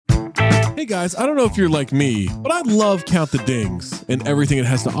Hey guys, I don't know if you're like me, but I love Count the Dings and everything it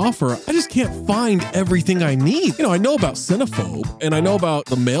has to offer. I just can't find everything I need. I know about Cinephobe, and I know about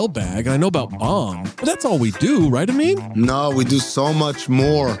the mailbag, and I know about Bomb, but that's all we do, right, Amin? No, we do so much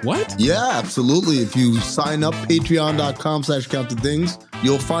more. What? Yeah, absolutely. If you sign up, patreon.com/countthedings,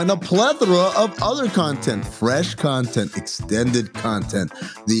 you'll find a plethora of other content, fresh content, extended content,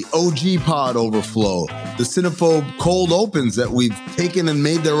 the OG Pod Overflow, the Cinephobe Cold Opens that we've taken and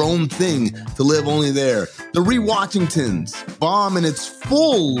made their own thing to live only there, the Rewatchingtons, Bomb in its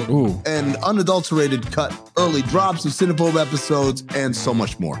full and unadulterated cut, early drops of Cinephobe episodes, and so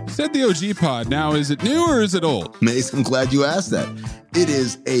much more. Said the OG Pod. Now, is it new or is it old? Mace, I'm glad you asked that. It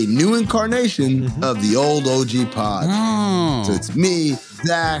is a new incarnation of the old OG Pod. Oh. So it's me,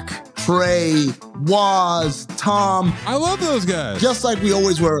 Zach, Trey, Waz, Tom. I love those guys. Just like we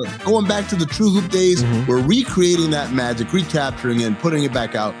always were. Going back to the True Hoop days, we're recreating that magic, recapturing it, and putting it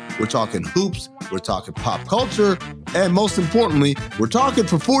back out. We're talking hoops, we're talking pop culture, and most importantly, we're talking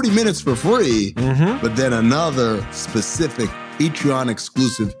for 40 minutes for free, but then another specific Patreon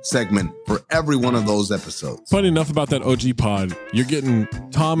exclusive segment for every one of those episodes. Funny enough about that OG Pod, you're getting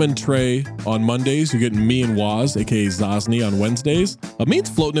Tom and Trey on Mondays, you're getting me and Waz, aka Zosny, on Wednesdays. Amin's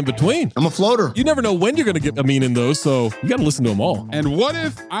floating in between. I'm a floater. You never know when you're going to get Amin in those, so you got to listen to them all. And what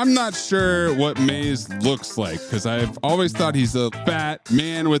if I'm not sure what Maze looks like? Because I've always thought he's a fat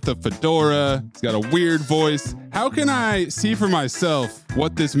man with a fedora. He's got a weird voice. How can I see for myself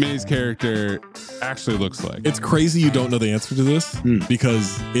what this Maze character actually looks like? It's crazy you don't know the answer to this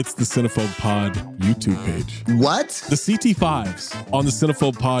because it's the Cinephobe Pod YouTube page. What? The CT5s on the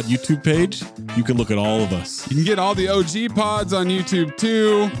Cinephobe Pod YouTube page, you can look at all of us. You can get all the OG pods on YouTube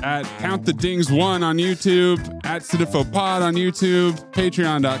too, at Count the Dings 1 on YouTube, at Cinephobe Pod on YouTube,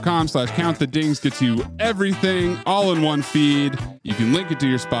 patreon.com/Count the Dings gets you everything all in one feed. You can link it to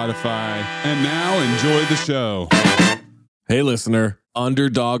your Spotify. And now enjoy the show. Hey listener,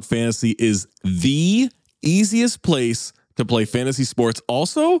 Underdog Fantasy is the easiest place to play fantasy sports.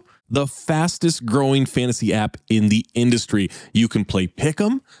 Also, the fastest growing fantasy app in the industry. You can play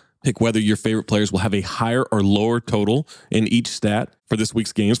Pick'em, pick whether your favorite players will have a higher or lower total in each stat for this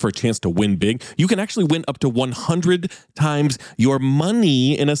week's games for a chance to win big. You can actually win up to 100 times your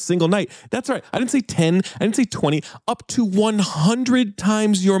money in a single night. That's right. I didn't say 10, I didn't say 20, up to 100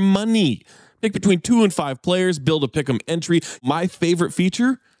 times your money. Pick between 2 and 5 players, build a Pick'em entry. My favorite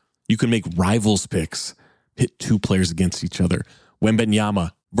feature, you can make rivals picks. Pit 2 players against each other.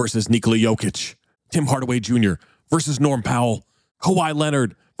 Wembanyama versus Nikola Jokic. Tim Hardaway Jr. versus Norm Powell. Kawhi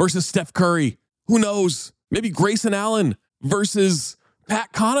Leonard versus Steph Curry. Who knows? Maybe Grayson Allen versus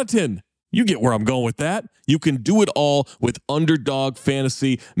Pat Connaughton. You get where I'm going with that. You can do it all with Underdog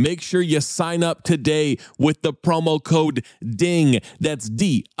Fantasy. Make sure you sign up today with the promo code DING. That's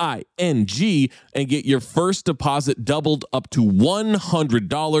D-I-N-G, and get your first deposit doubled up to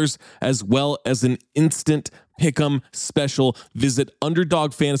 $100, as well as an instant Pick'em special. Visit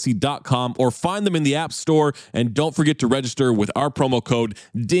underdogfantasy.com or find them in the App Store. And don't forget to register with our promo code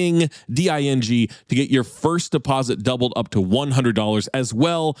DING, D-I-N-G, to get your first deposit doubled up to $100, as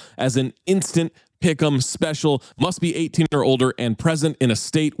well as an instant Pick'em special. Must be 18 or older and present in a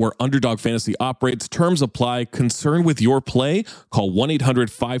state where Underdog Fantasy operates. Terms apply. Concerned with your play? Call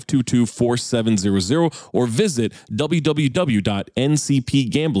 1-800-522-4700 or visit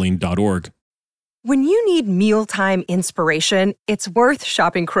www.ncpgambling.org. When you need mealtime inspiration, it's worth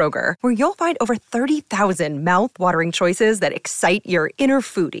shopping Kroger, where you'll find over 30,000 mouth-watering choices that excite your inner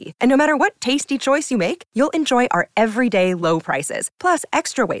foodie. And no matter what tasty choice you make, you'll enjoy our everyday low prices, plus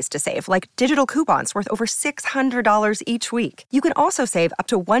extra ways to save, like digital coupons worth over $600 each week. You can also save up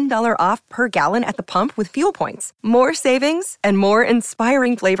to $1 off per gallon at the pump with fuel points. More savings and more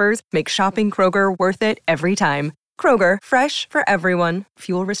inspiring flavors make shopping Kroger worth it every time. Kroger, fresh for everyone.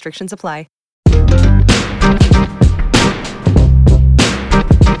 Fuel restrictions apply.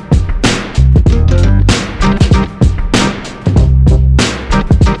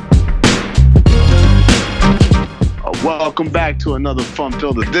 Welcome back to another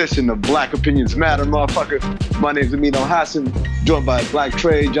fun-filled edition of Black Opinions Matter, motherfucker. My name's Amin Hassan, joined by Black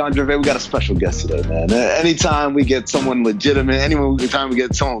Trey, John Gervais. We got a special guest today, man. Anytime we get someone legitimate, anytime we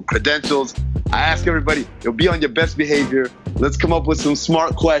get someone with credentials, I ask everybody, you'll be on your best behavior. Let's come up with some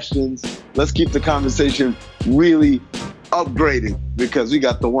smart questions. Let's keep the conversation really upgrading, because we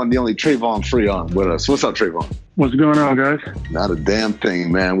got the one, the only Trayvon Freon with us. What's up, Trayvon? What's going on, guys? Not a damn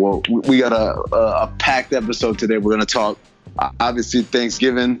thing, man. Well, we got a packed episode today. We're going to talk, obviously,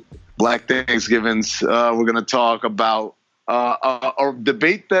 Thanksgiving, Black Thanksgivings. We're going to talk about a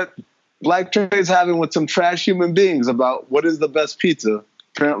debate that Black Trey is having with some trash human beings about what is the best pizza.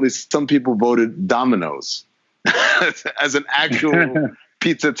 apparently some people voted Domino's as an actual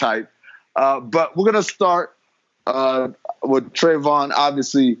pizza type. But we're going to start with Trayvon.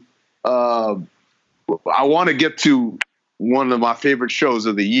 Obviously, I want to get to one of my favorite shows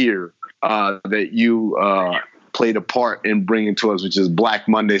of the year that you played a part in bringing to us, which is Black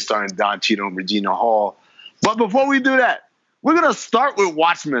Monday, starring Don Cheadle and Regina Hall. But before we do that, we're going to start with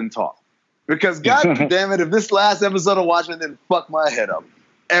Watchmen talk. Because God damn it, if this last episode of Watchmen didn't fuck my head up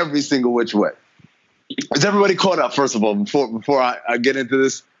every single which way. Is everybody caught up, first of all, before I get into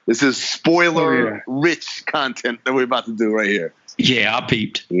this? This is spoiler-rich content that we're about to do right here. Yeah, I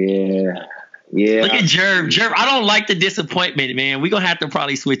peeped. Yeah. Look at Jerv. Jerv, I don't like the disappointment, man. We're going to have to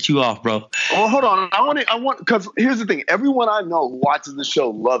probably switch you off, bro. Well, hold on. I want, because here's the thing. Everyone I know who watches the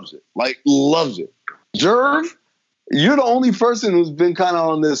show loves it. Like, loves it. Jerv, you're the only person who's been kind of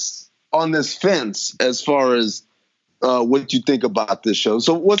on this fence as far as what you think about this show.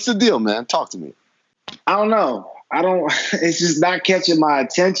 So what's the deal, man? Talk to me. I don't know. It's just not catching my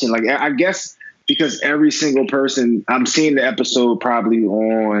attention. Like, I guess because every single person, I'm seeing the episode probably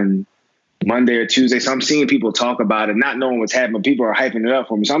on Monday or Tuesday. So I'm seeing people talk about it, not knowing what's happening. People are hyping it up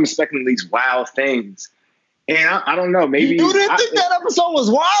for me. So I'm expecting these wild things. And I don't know. Maybe you didn't think that episode was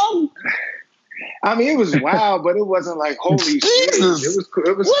wild? I mean, it was wild, but it wasn't like, holy shit. It was cool.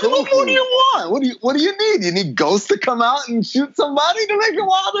 What do you want? What do you need? You need Ghost to come out and shoot somebody to make it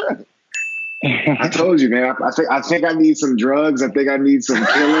wilder? I told you, man. I think I need some drugs. I think I need some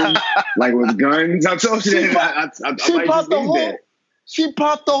killing, like with guns. I told you that. She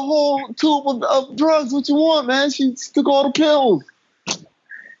popped the whole tube of drugs. What you want, man? She took all the pills.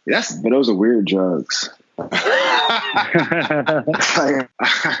 But those are weird drugs. I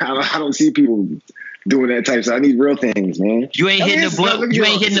don't see people doing that type of stuff. I need real things, man. You ain't hitting the blunt. You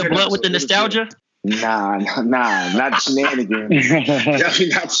ain't hitting the blunt with the nostalgia. Nah, not shenanigans. Definitely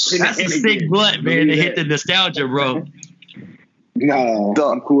not shenanigans. That's a sick blunt, man, to hit the nostalgia, bro. No,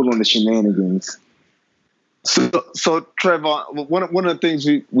 I'm cool on the shenanigans. So Trayvon, one of the things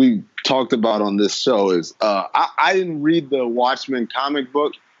we talked about on this show is I didn't read the Watchmen comic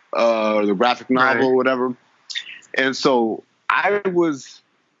book or the graphic novel or whatever, and so I was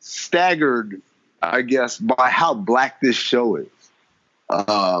staggered, I guess, by how black this show is.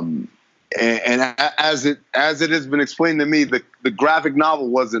 And as it has been explained to me, the graphic novel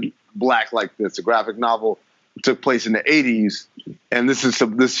wasn't black like this. The graphic novel took place in the 80s, and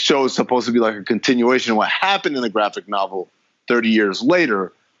this show is supposed to be like a continuation of what happened in the graphic novel 30 years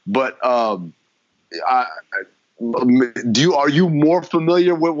later. But are you more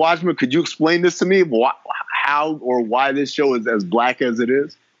familiar with Watchmen? Could you explain this to me? How or why this show is as black as it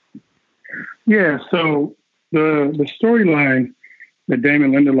is? Yeah. So the storyline that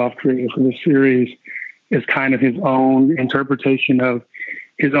Damon Lindelof created for the series is kind of his own interpretation of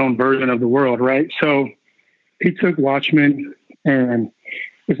his own version of the world, right? So he took Watchmen, and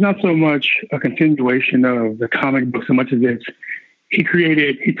it's not so much a continuation of the comic book so much as he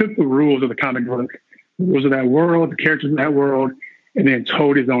took the rules of the comic book, the rules of that world, the characters of that world, and then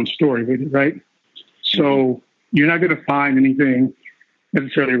told his own story with it, right? So you're not going to find anything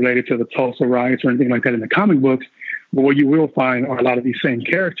necessarily related to the Tulsa riots or anything like that in the comic books, but what you will find are a lot of these same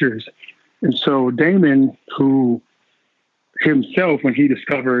characters. And so Damon, who himself, when he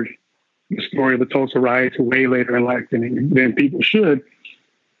discovered the story of the Tulsa riots way later in life than people should,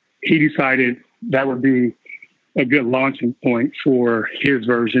 he decided that would be a good launching point for his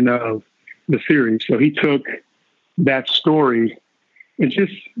version of the series. So he took that story and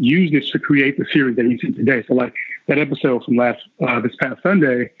just used it to create the series that you see today. So like that episode from this past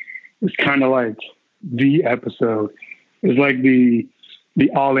Sunday is kind of like the episode. It's like the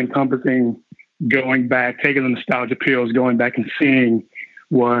all-encompassing going back, taking the nostalgia pills, going back and seeing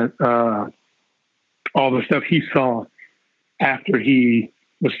what all the stuff he saw after he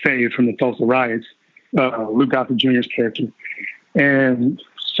was saved from the Tulsa riots, Luke Gossett Jr.'s character. And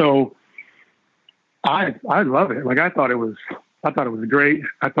so I love it. Like I thought it was great.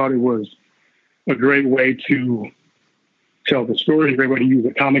 I thought it was a great way to tell the story, a great way to use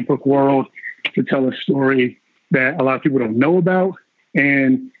the comic book world to tell a story that a lot of people don't know about.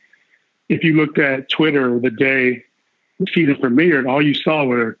 And if you looked at Twitter the day the season premiered, all you saw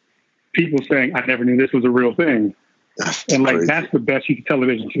were people saying, I never knew this was a real thing. And like, that's the best piece of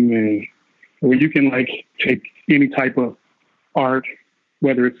television to me, where you can like take any type of art,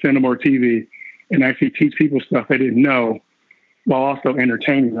 whether it's cinema or TV, and actually teach people stuff they didn't know while also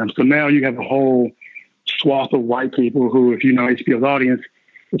entertaining them. So now you have a whole swath of white people who, if you know HBO's audience,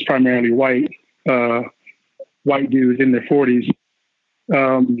 it's primarily white dudes in their 40s.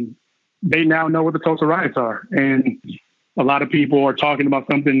 They now know what the Tulsa riots are. And a lot of people are talking about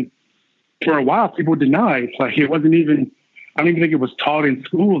something for a while. People denied. Like it wasn't even, I don't even think it was taught in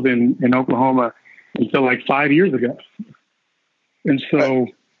schools in Oklahoma until like 5 years ago. And so,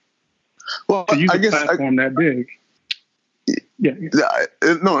 well, to use I a guess platform that big. The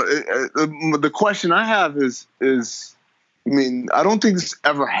question I have is, I mean, I don't think this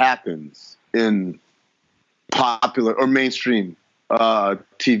ever happens in popular or mainstream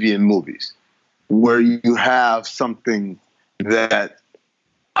TV and movies, where you have something that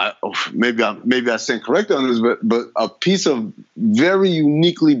maybe I stand corrected on this, but a piece of very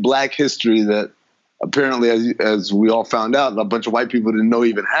uniquely Black history that apparently, as we all found out, a bunch of white people didn't know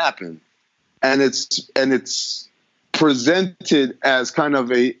even happened, and it's presented as kind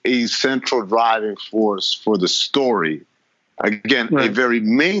of a central driving force for the story. Again, right. A very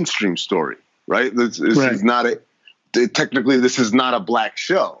mainstream story, right? This right. is not technically this is not a Black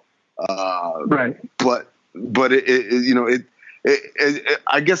show, right? But it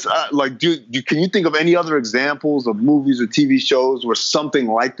I guess like can you think of any other examples of movies or TV shows where something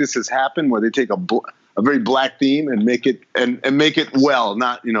like this has happened, where they take a very Black theme and make it and make it well,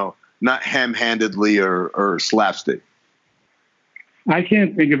 not ham-handedly or slapstick? I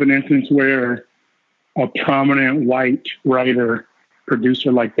can't think of an instance where a prominent white writer,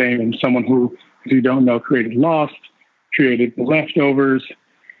 producer like Damon, someone who, if you don't know, created Lost, created The Leftovers,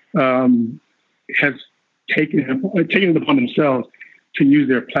 has taken it upon themselves to use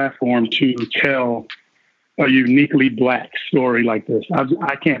their platform to tell a uniquely Black story like this.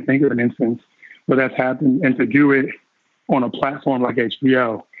 I can't think of an instance where that's happened, and to do it on a platform like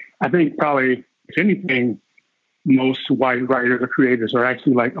HBO. I think probably, if anything, most white writers or creators are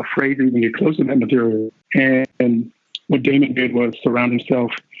actually like afraid to even get close to that material. And what Damon did was surround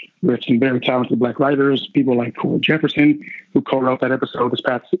himself with some very talented Black writers, people like Cole Jefferson, who co-wrote that episode this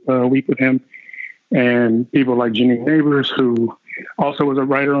past week with him, and people like Janine Neighbors, who also was a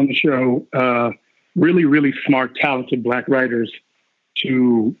writer on the show. Really, really smart, talented Black writers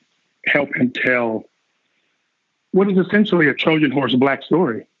to help him tell what is essentially a Trojan horse Black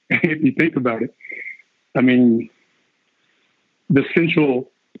story, if you think about it. I mean, the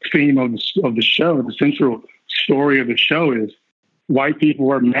central theme of the show, the central story of the show is white people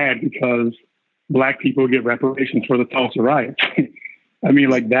are mad because Black people get reparations for the Tulsa riots. I mean,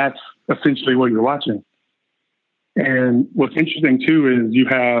 like, that's essentially what you're watching. And what's interesting, too, is you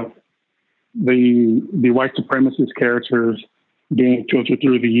have the white supremacist characters being filtered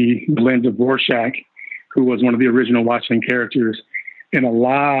through the lens of Rorschach, who was one of the original Watchmen characters. And a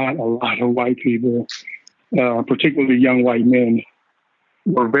lot of white people, particularly young white men,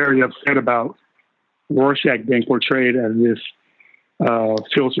 were very upset about Rorschach being portrayed as this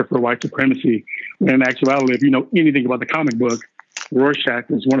filter for white supremacy. When in actuality, if you know anything about the comic book, Rorschach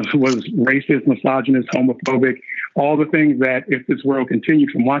was racist, misogynist, homophobic, all the things that, if this world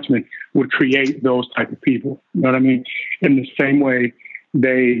continued from Watchmen, would create those type of people. You know what I mean? In the same way,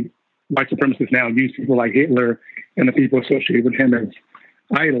 white supremacists now use people like Hitler and the people associated with him as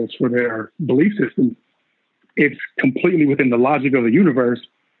idols for their belief system. It's completely within the logic of the universe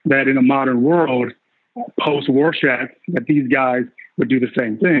that in a modern world, post-Rorschach, that these guys would do the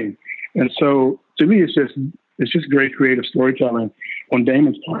same thing. And so, to me, it's just great creative storytelling on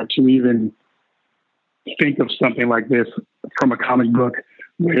Damon's part to even think of something like this from a comic book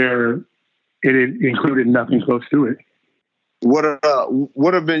where it included nothing close to it. What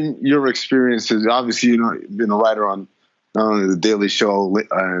have been your experiences? Obviously, you've been a writer on not only The Daily Show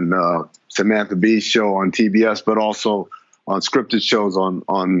and Samantha Bee's show on TBS, but also on scripted shows on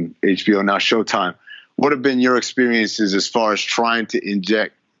HBO, now Showtime. What have been your experiences as far as trying to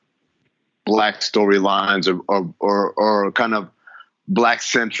inject Black storylines or kind of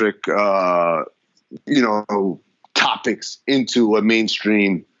Black-centric, topics into a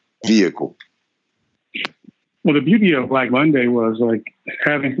mainstream vehicle? Well, the beauty of Black Monday was like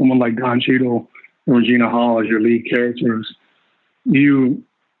having someone like Don Cheadle and Regina Hall as your lead characters. You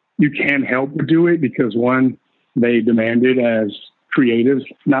can't help but do it because, one, they demand it as creatives,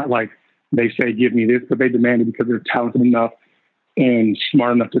 not like they say, give me this, but they demand it because they're talented enough and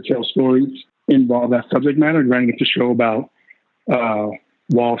smart enough to tell stories, involve that subject matter. Granted, it's a show about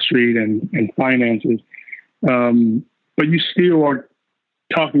Wall Street and finances. But you still are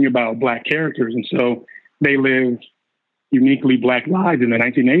talking about Black characters. And so they live uniquely Black lives in the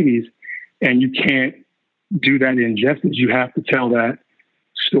 1980s. And you can't do that injustice. You have to tell that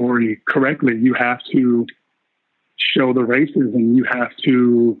story correctly. You have to show the racism. You have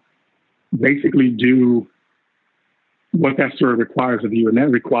to basically do what that story requires of you. And that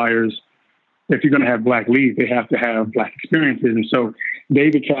requires, if you're going to have Black leads, they have to have Black experiences. And so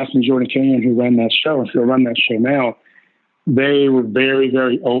David Trask and Jordan Kenyon, who ran that show and still run that show now, they were very,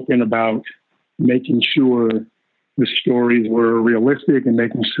 very open about making sure the stories were realistic and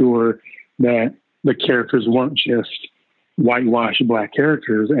making sure that the characters weren't just whitewashed Black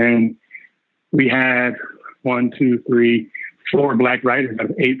characters. And we had 1, 2, 3, 4 Black writers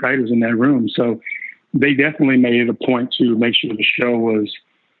out of 8 writers in that room. So they definitely made it a point to make sure the show was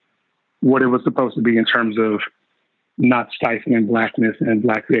what it was supposed to be in terms of not stifling Blackness and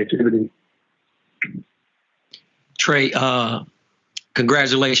Black creativity. Trey,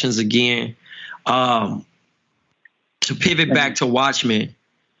 congratulations again. To pivot back to Watchmen,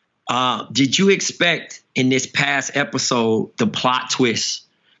 did you expect in this past episode the plot twist?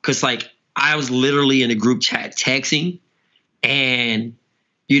 Because like I was literally in a group chat texting, and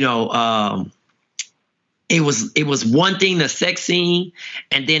it was one thing, the sex scene,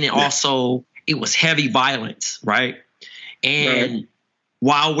 and then it was heavy violence, right? And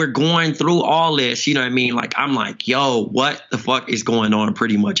while we're going through all this, you know what I mean? Like, I'm like, yo, what the fuck is going on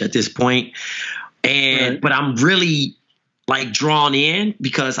pretty much at this point? And, but I'm really like drawn in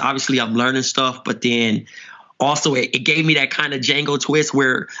because obviously I'm learning stuff, but then also it gave me that kind of Django twist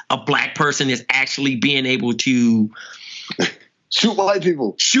where a Black person is actually being able to shoot white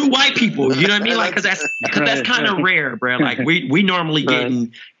people. You know what I mean? Like, cause that's kind of rare, bro. Like we normally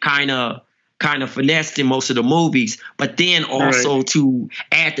getting kind of finessed in most of the movies, but then also to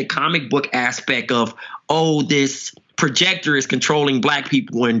add the comic book aspect of, this projector is controlling Black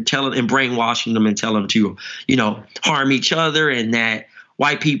people and brainwashing them and telling them to, harm each other, and that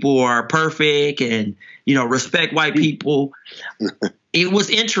white people are perfect and, respect white people. It was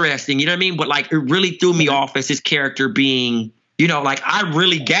interesting, you know what I mean? But like, it really threw me off as his character being, like I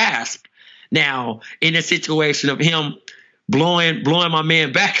really gasped now in a situation of him blowing my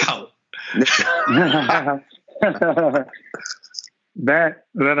man back out. that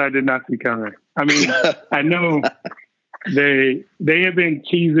I did not see coming. I mean, I know they have been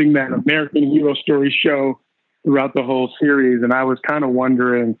teasing that American Hero Story show throughout the whole series, and I was kind of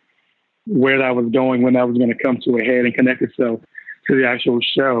wondering where that was going, when that was going to come to a head and connect itself to the actual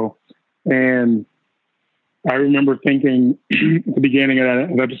show. And I remember thinking at the beginning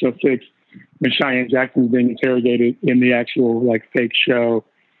of episode 6, when Cheyenne Jackson's being interrogated in the actual like fake show,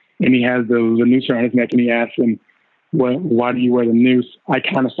 and he has the noose around his neck, and he asks him, why do you wear the noose? I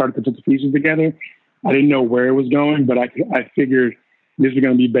kind of started to put the pieces together. I didn't know where it was going, but I figured this was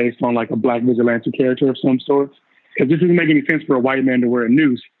going to be based on like a Black vigilante character of some sort. Because this doesn't make any sense for a white man to wear a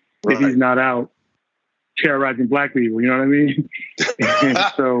noose if he's not out terrorizing Black people. You know what I mean? And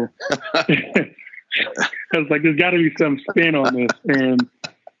so I was like, there's got to be some spin on this, and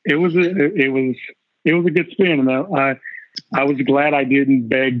it was a good spin, and I was glad I didn't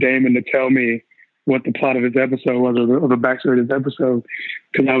beg Damon to tell me what the plot of his episode was or the backstory of his episode,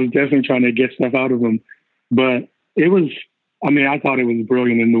 because I was definitely trying to get stuff out of him. But I thought it was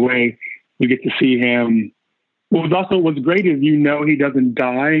brilliant in the way you get to see him. What's great is he doesn't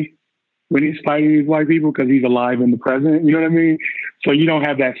die when he's fighting these white people because he's alive in the present. You know what I mean? So you don't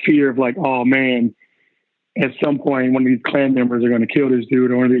have that fear of like, oh man, at some point one of these Klan members are going to kill this dude,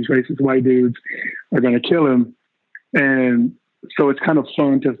 or one of these racist white dudes are going to kill him. And so it's kind of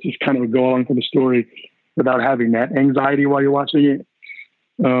fun to just kind of go along for the story without having that anxiety while you're watching it.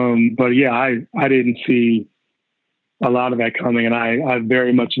 But yeah, I didn't see a lot of that coming, and I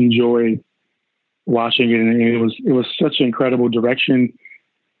very much enjoyed watching it. And it was such an incredible direction.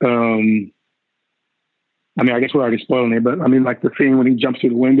 I guess we're already spoiling it, but I mean, like the scene when he jumps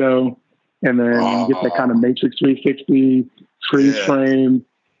through the window and then you get that kind of Matrix 360 freeze frame.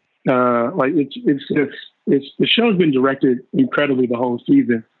 The show's been directed incredibly the whole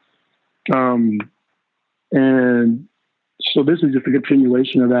season. And so this is just a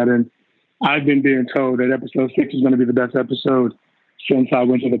continuation of that. And I've been being told that episode 6 is going to be the best episode since I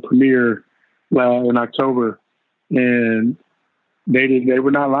went to the premiere in October. And they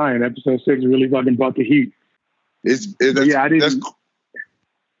were not lying. Episode 6 really fucking brought the heat.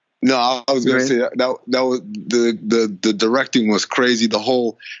 No, I was going to say that was the directing was crazy. The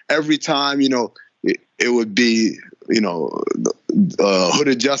whole, every time, it would be,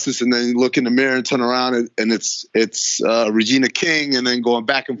 Hooded Justice, and then you look in the mirror and turn around and it's Regina King, and then going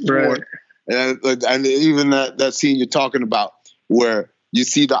back and forth. Right. And even that scene you're talking about where you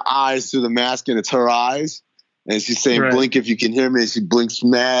see the eyes through the mask and it's her eyes. And she's saying, blink if you can hear me. And she blinks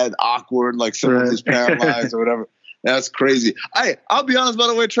mad, awkward, like someone who's paralyzed or whatever. That's crazy. I'll be honest, by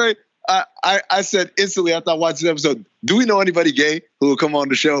the way, Trey, I said instantly after I watched this episode, do we know anybody gay who will come on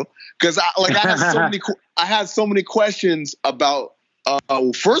the show? Because I had so many questions about,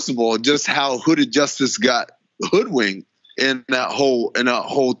 first of all, just how Hooded Justice got hoodwinked in that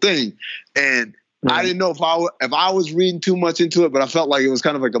whole thing. And I didn't know if I was reading too much into it, but I felt like it was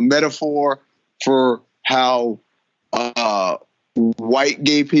kind of like a metaphor for how white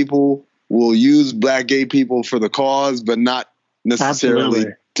gay people will use black gay people for the cause, but not necessarily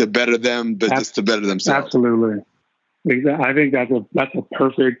to better them, but just to better themselves. Absolutely. I think that's a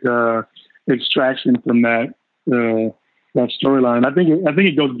perfect extraction from that storyline. I think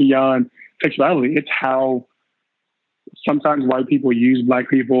it goes beyond sexuality. It's how sometimes white people use black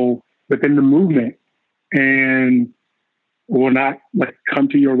people within the movement and will not like come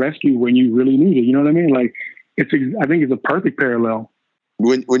to your rescue when you really need it. You know what I mean? Like I think it's a perfect parallel.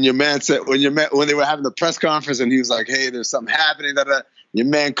 When your man said when they were having the press conference and he was like, "Hey, there's something happening," your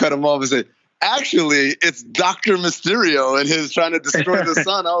man cut him off and said, "Actually, it's Dr. Mysterio and his trying to destroy the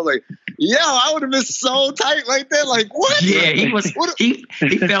sun." I was like, "Yo, I would have been so tight like that. Like what?" Yeah, he was. He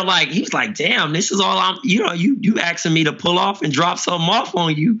felt like he was like, "Damn, this is all I'm. You know, you asking me to pull off and drop something off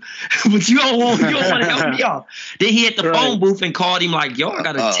on you, but you don't want to help me off." Then he hit the phone booth and called him like, "Yo, I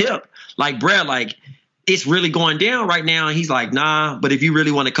got a tip. Like, bruh, like it's really going down right now." And he's like, "Nah, but if you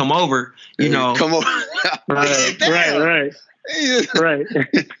really want to come over, you know, come over." right.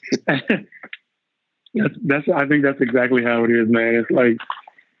 I think that's exactly how it is, man. It's like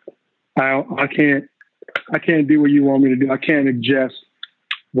I can't do what you want me to do. I can't adjust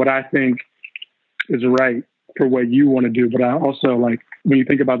what I think is right for what you want to do. But I also, like, when you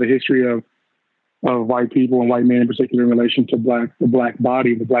think about the history of white people and white men in particular in relation to the black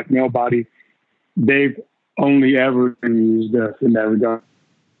body, the black male body, they've only ever used us in that regard.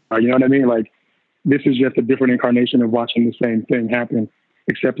 You know what I mean? Like, this is just a different incarnation of watching the same thing happen,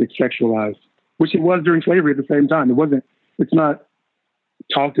 except it's sexualized, which it was during slavery at the same time. It's not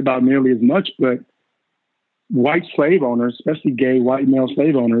talked about nearly as much, but white slave owners, especially gay white male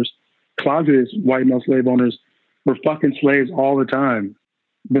slave owners, closeted white male slave owners, were fucking slaves all the time.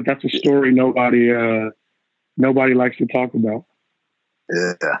 But that's a story nobody likes to talk about.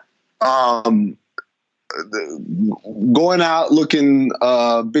 Yeah. Going out, looking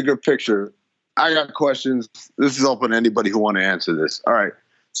bigger picture, I got questions. This is open to anybody who want to answer this. All right.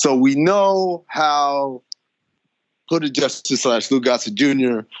 So we know how Hooded Justice / Lou Gossett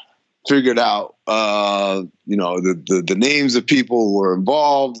Jr. figured out, the names of people who were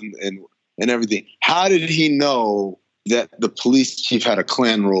involved and everything. How did he know that the police chief had a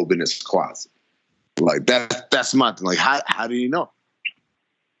Klan robe in his closet? Like that's my thing. Like how did he know?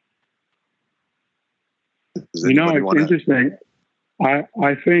 It's interesting.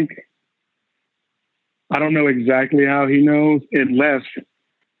 I think I don't know exactly how he knows, unless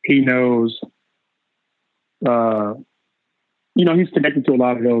he knows, he's connected to a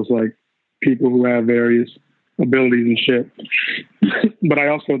lot of those like people who have various abilities and shit. But I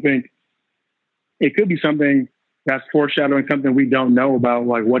also think it could be something that's foreshadowing something we don't know about,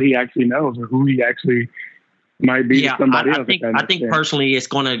 like what he actually knows or who he actually might be to somebody else. I think personally it's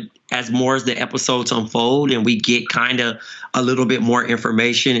going to, as the episodes unfold and we get kind of a little bit more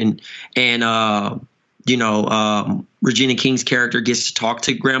information and Regina King's character gets to talk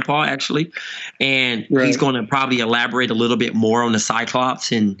to Grandpa actually, and he's going to probably elaborate a little bit more on the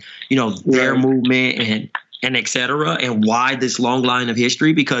Cyclops and their movement and et cetera, and why this long line of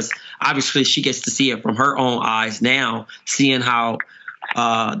history, because obviously she gets to see it from her own eyes now, seeing how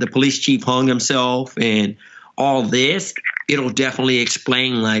the police chief hung himself and all this. It'll definitely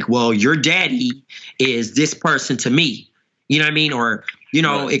explain like, well, your daddy is this person to me, you know what I mean, or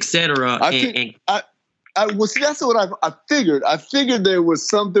et cetera. That's what I figured. I figured there was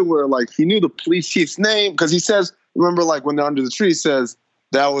something where like he knew the police chief's name, because he says, remember, like when they're under the tree, he says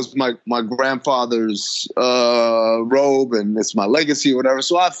that was my grandfather's robe and it's my legacy or whatever.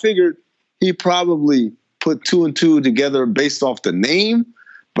 So I figured he probably put two and two together based off the name.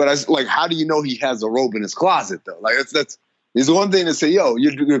 But I was like, how do you know he has a robe in his closet though? Like it's one thing to say, yo,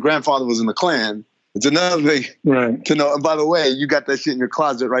 your grandfather was in the Klan. It's another thing to know. And by the way, you got that shit in your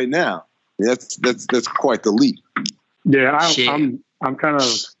closet right now. That's quite the leap. Yeah, I'm kind of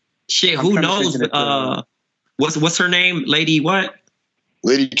shit. Who knows? What's her name? Lady what?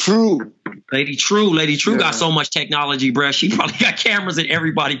 Lady True. Lady True got so much technology, bruh. She probably got cameras in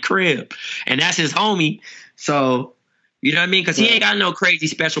everybody's crib, and that's his homie. So you know what I mean? Because he ain't got no crazy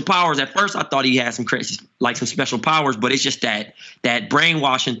special powers. At first, I thought he had some special powers, but it's just that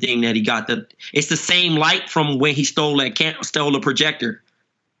brainwashing thing that he got. It's the same light from when he stole the projector.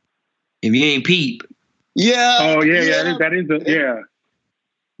 If you ain't peep. Yeah. Oh yeah. That is the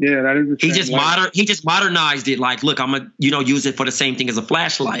He just modernized it. Like, look, I'm gonna use it for the same thing as a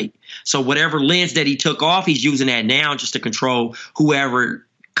flashlight. So whatever lens that he took off, he's using that now just to control whoever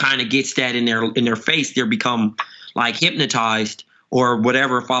kind of gets that in their face. They become like hypnotized or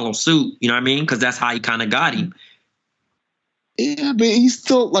whatever follow suit. You know what I mean? Because that's how he kind of got him. Yeah, but he's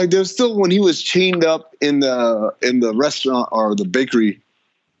still like there's still when he was chained up in the restaurant or the bakery.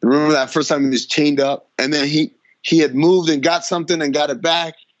 Remember that first time he was chained up, and then he had moved and got something and got it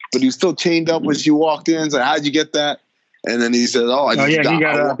back, but he was still chained up when she walked in. So how'd you get that? And then he says, "Oh, I he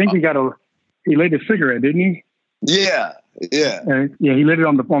lit a cigarette, didn't he?" Yeah. He lit it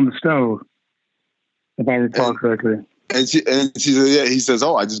on the stove, if I recall correctly. And she said, yeah. He says,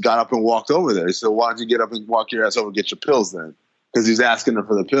 "Oh, I just got up and walked over there." He said, "Why don't you get up and walk your ass over and get your pills then?" Because he's asking her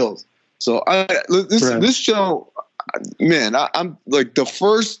for the pills. So this show, man, I'm like the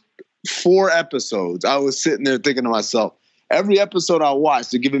first 4 episodes, I was sitting there thinking to myself, every episode I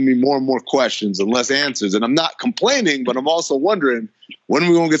watched, they're giving me more and more questions and less answers. And I'm not complaining, but I'm also wondering, when are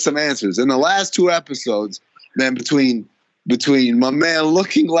we going to get some answers? In the last 2 episodes, man, between my man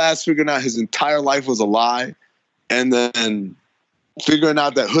Looking Glass figuring out his entire life was a lie, and then figuring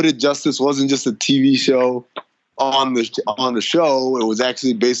out that Hooded Justice wasn't just a TV show on the show, it was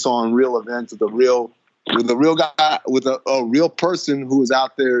actually based on real events with a real guy, with a real person who was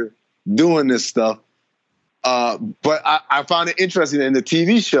out there doing this stuff. But I found it interesting in the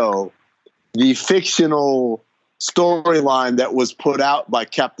TV show, the fictional storyline that was put out by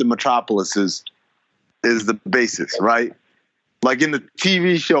Captain Metropolis is the basis, right? Like in the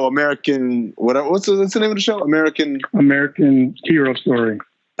TV show, American, whatever, what's the name of the show? American Hero Story.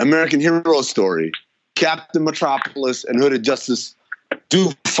 American Hero Story. Captain Metropolis and Hooded Justice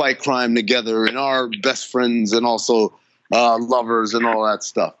do fight crime together and are best friends and also lovers and all that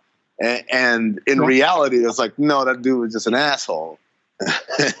stuff. And in reality, it's like, no, that dude was just an asshole.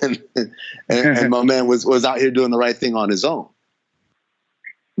 and my man was out here doing the right thing on his own.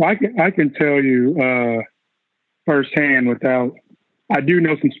 Well, I can tell you firsthand I do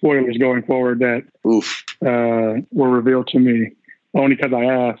know some spoilers going forward that were revealed to me only because I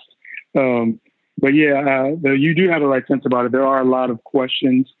asked. But yeah, you do have the right sense about it. There are a lot of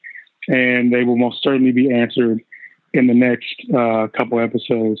questions, and they will most certainly be answered in the next couple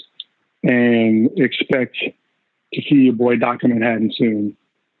episodes. And expect to see your boy Dr. Manhattan soon.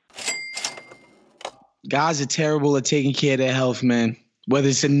 Guys are terrible at taking care of their health, man. Whether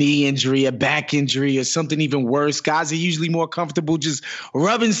it's a knee injury, a back injury, or something even worse, guys are usually more comfortable just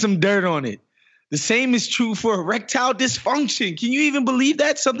rubbing some dirt on it. The same is true for erectile dysfunction. Can you even believe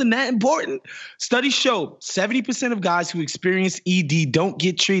that? Something that important? Studies show 70% of guys who experience ED don't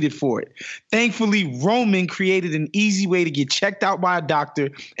get treated for it. Thankfully, Roman created an easy way to get checked out by a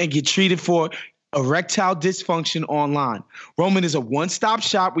doctor and get treated for erectile dysfunction online. Roman is a one-stop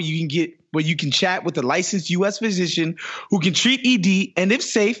shop where you can chat with a licensed U.S. physician who can treat ED and, if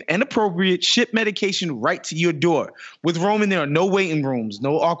safe and appropriate, ship medication right to your door. With Roman, there are no waiting rooms,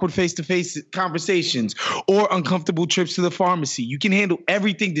 no awkward face-to-face conversations, or uncomfortable trips to the pharmacy. You can handle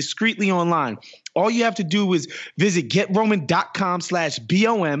everything discreetly online. All you have to do is visit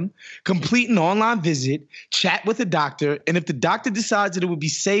GetRoman.com/BOM, complete an online visit, chat with a doctor, and if the doctor decides that it would be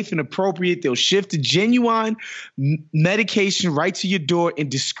safe and appropriate, they'll shift the genuine medication right to your door in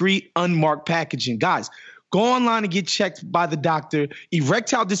discreet, unmarked packaging. Guys, go online and get checked by the doctor.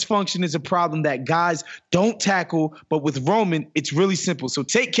 Erectile dysfunction is a problem that guys don't tackle, but with Roman, it's really simple. So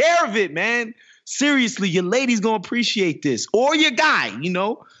take care of it, man. Seriously, your lady's going to appreciate this. Or your guy,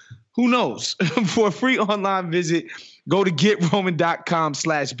 who knows? For a free online visit, go to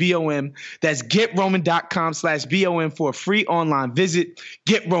GetRoman.com/BOM. That's GetRoman.com/BOM for a free online visit.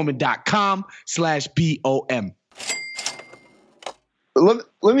 GetRoman.com/BOM.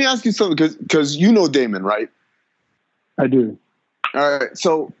 Let me ask you something, because you know Damon, right? I do. All right.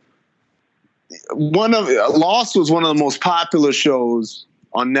 So Lost was one of the most popular shows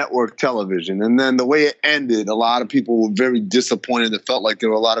on network television. And then the way it ended, a lot of people were very disappointed. It felt like there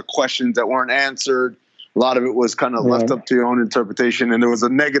were a lot of questions that weren't answered. A lot of it was kind of left up to your own interpretation. And there was a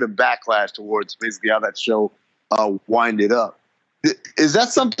negative backlash towards basically how that show winded up. Is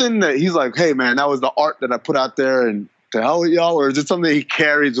that something that he's like, hey, man, that was the art that I put out there and to hell with y'all? Or is it something he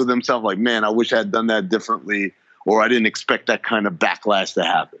carries with himself like, man, I wish I had done that differently, or I didn't expect that kind of backlash to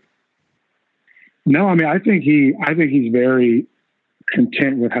happen? No, I mean, I think he's very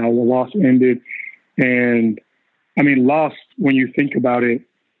content with how the Lost ended. And I mean, Lost, when you think about it,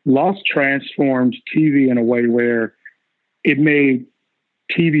 Lost transformed TV in a way where it made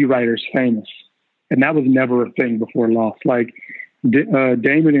TV writers famous. And that was never a thing before Lost. Like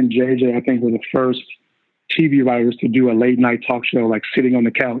Damon and JJ, I think, were the first TV writers to do a late night talk show, like sitting on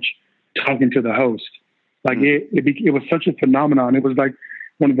the couch, talking to the host. Like it was such a phenomenon. It was like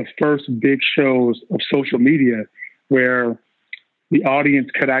one of the first big shows of social media where the audience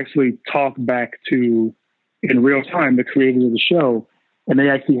could actually talk back to in real time, the creators of the show, and they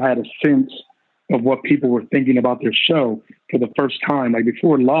actually had a sense of what people were thinking about their show for the first time. Like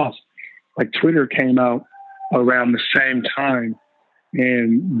before Lost, like Twitter came out around the same time,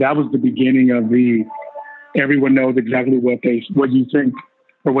 and that was the beginning of the everyone knows exactly what you think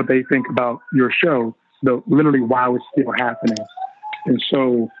or what they think about your show. So literally while it's still happening. And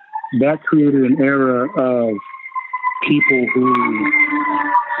so that created an era of people who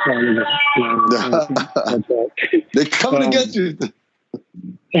they're coming to get you.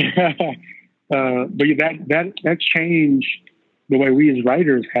 But that changed the way we as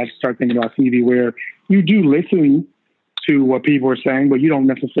writers have to start thinking about TV, where you do listen to what people are saying, but you don't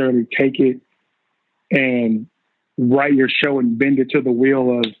necessarily take it and write your show and bend it to the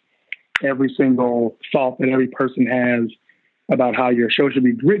will of every single thought that every person has about how your show should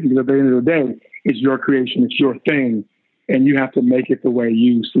be written. Because at the end of the day, it's your creation, it's your thing, and you have to make it the way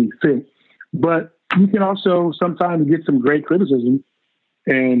you see fit. But you can also sometimes get some great criticism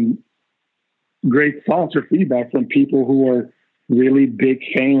and great thoughts or feedback from people who are really big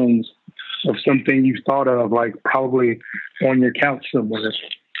fans of something you thought of, like probably on your couch somewhere.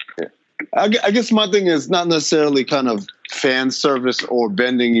 I guess my thing is not necessarily kind of fan service or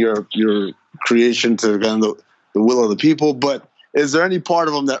bending your creation to kind of the will of the people, but is there any part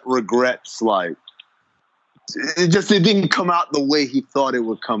of them that regrets, like, it didn't come out the way he thought it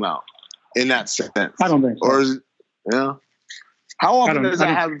would come out in that sense? I don't think so. Or is it, yeah? How often does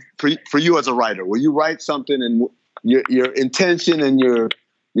that happen for you as a writer? Will you write something and your intention and your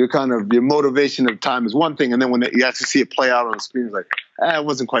kind of your motivation of time is one thing, and then when you actually see it play out on the screen, it's like, it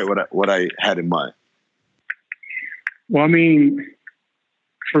wasn't quite what I had in mind. Well, I mean,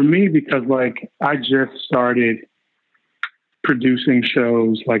 for me, because like I just started producing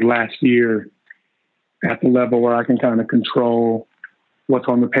shows like last year at the level where I can kind of control what's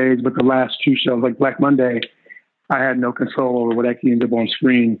on the page. But the last two shows, like Black Monday, I had no control over what actually ended up on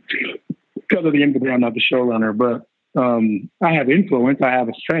screen. Because at the end of the day, I'm not the showrunner, but I have influence, I have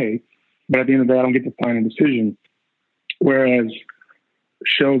a say, but at the end of the day, I don't get to final decision. Whereas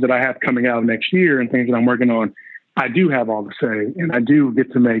shows that I have coming out next year and things that I'm working on, I do have all the say, and I do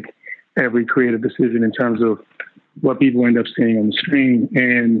get to make every creative decision in terms of what people end up seeing on the screen.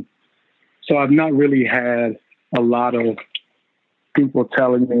 And so I've not really had a lot of people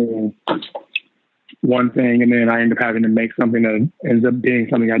telling me one thing, and then I end up having to make something that ends up being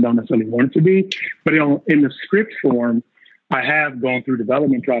something I don't necessarily want it to be. But in the script form, I have gone through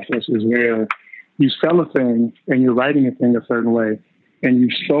development processes where you sell a thing and you're writing a thing a certain way, and you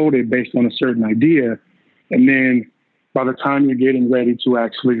sold it based on a certain idea. And then by the time you're getting ready to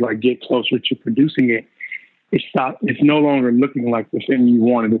actually like get closer to producing it, it's no longer looking like the thing you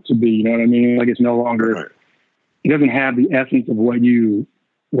wanted it to be. You know what I mean? Like it's no longer, it doesn't have the essence of what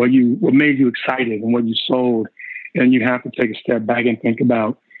made you excited and what you sold. And you have to take a step back and think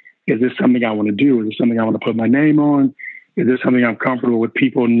about, is this something I want to do? Is this something I want to put my name on? Is this something I'm comfortable with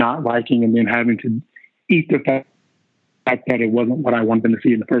people not liking and then having to eat the fact that it wasn't what I wanted them to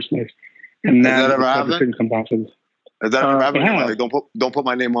see in the first place? And has that ever happened? Sometimes has that ever happened? Like, don't put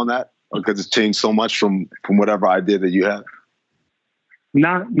my name on that because it's changed so much from whatever idea that you had.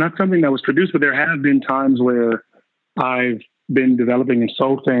 Not something that was produced, but there have been times where I've been developing and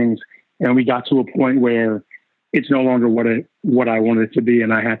sold things, and we got to a point where it's no longer what I wanted it to be,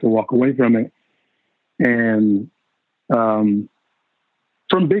 and I had to walk away from it. And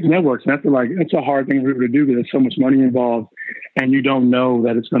from big networks, and that's a hard thing for people to do because there's so much money involved, and you don't know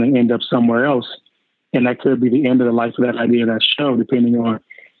that it's going to end up somewhere else, and that could be the end of the life of that idea, that show, depending on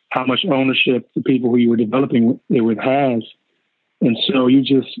how much ownership the people who you were developing it with has. And so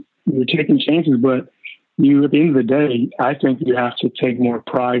you're taking chances, but at the end of the day, I think you have to take more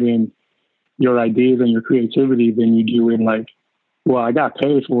pride in your ideas and your creativity than you do in like, well, I got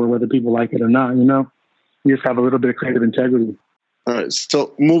paid for it, whether people like it or not, you know? You just have a little bit of creative integrity. All right.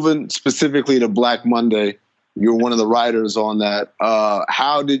 So moving specifically to Black Monday, you're one of the writers on that.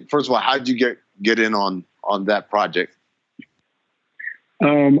 How did you get in on that project?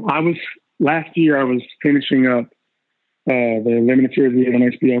 Last year I was finishing up the limited series on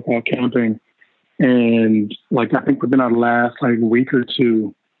HBO called Camping. And like, I think within our last like week or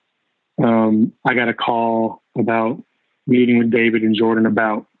two, I got a call about meeting with David and Jordan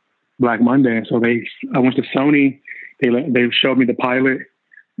about Black Monday. And so I went to Sony, they showed me the pilot,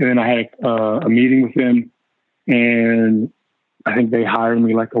 and then I had a meeting with them, and I think they hired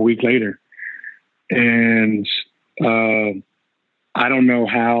me like a week later. And I don't know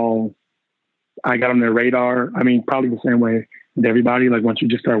how I got on their radar. I mean, probably the same way with everybody. Like once you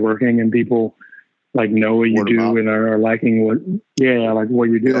just start working and people like know what you do and are liking what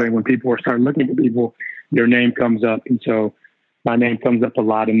you're doing. Yeah. When people are starting looking for people, your name comes up. And so my name comes up a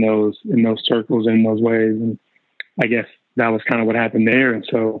lot in those circles, in those ways. And I guess that was kind of what happened there. And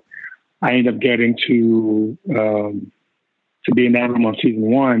so I ended up getting to be in that room on season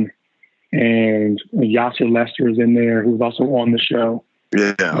 1, and Yasser Lester is in there, who was also on the show.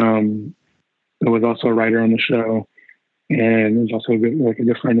 Yeah. Who was also a writer on the show, and was also a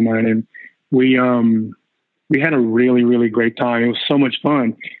good friend of mine. And we had a really, really great time. It was so much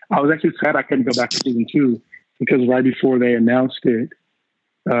fun. I was actually sad I couldn't go back to season 2, because right before they announced it,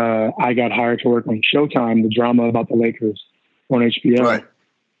 I got hired to work on Showtime, the drama about the Lakers on HBO. Right.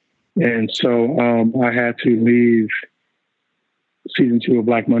 And so I had to leave season 2 of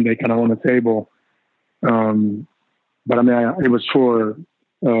Black Monday kind of on the table. But I mean, it was for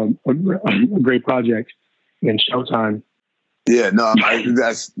a great project in Showtime. Yeah, no,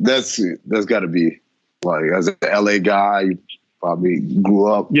 that's got to be, like, as an LA guy, you probably grew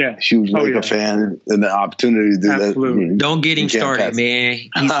up, huge Laker fan, and the opportunity to do Absolutely. that. Don't get him started, man.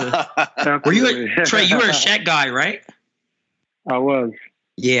 Were you Trey? You were a Shaq guy, right? I was.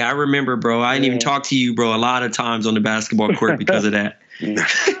 Yeah, I remember, bro. I didn't even talk to you, bro, a lot of times on the basketball court because of that. You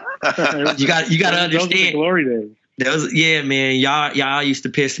got to understand. Those were the glory days. Yeah, man. Y'all used to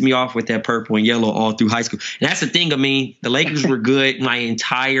piss me off with that purple and yellow all through high school. And that's the thing. I mean, the Lakers were good my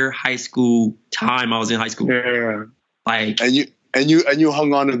entire high school time I was in high school. Yeah. Like, and you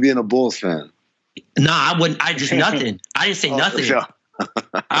hung on to being a Bulls fan. Nah, I wouldn't. I just nothing. I didn't say nothing. Yeah.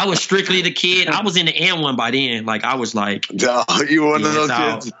 I was strictly the kid. I was in the N1 by then. Like, I was like, you were one of those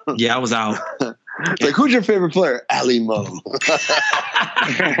kids. Yeah, I was out. Like, who's your favorite player? Ali Mo. Yo,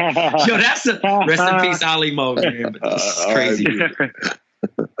 that's a rest in peace, Ali Mo, man. But this is crazy.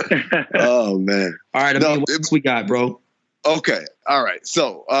 Oh man. All right, what else we got, bro? Okay. All right.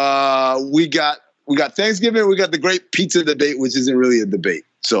 So we got Thanksgiving. We got the great pizza debate, which isn't really a debate.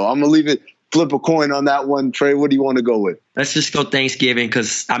 So I'm gonna leave it. Flip a coin on that one. Trey, what do you want to go with? Let's just go Thanksgiving,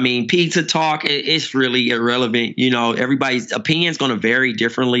 because, I mean, pizza talk, it's really irrelevant. You know, everybody's opinion's going to vary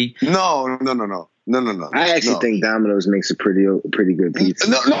differently. No. I actually think Domino's makes a pretty good pizza.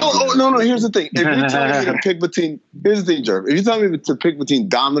 No. Here's the thing. If you tell me to pick between, here's the thing, Jerv. If you tell me to pick between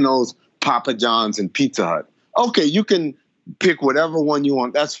Domino's, Papa John's, and Pizza Hut, okay, you can pick whatever one you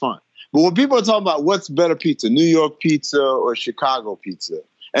want. That's fine. But when people are talking about what's better pizza, New York pizza or Chicago pizza,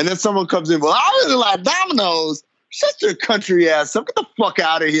 and then someone comes in, well, I really like Domino's. Shut your country ass up. Get the fuck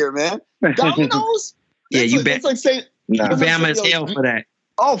out of here, man. Domino's? Yeah, you bet. It's like saying, Bama is hell for that.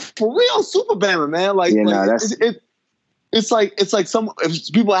 Oh, for real, Super Bama, man. Like, it's like some,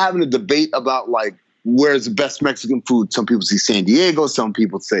 if people are having a debate about, like, where's the best Mexican food. Some people say San Diego. Some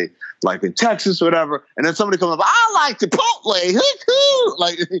people say, like, in Texas or whatever. And then somebody comes up, I like Chipotle.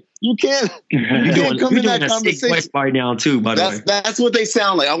 Like, you can't come in that conversation. West right now too, by the way. That's what they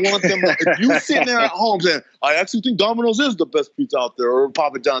sound like. I want them. If you sitting there at home saying, I actually think Domino's is the best pizza out there, or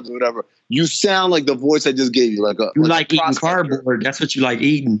Papa John's or whatever, you sound like the voice I just gave you. Like you like eating cardboard. That's what you like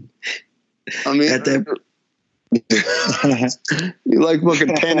eating. I mean, you like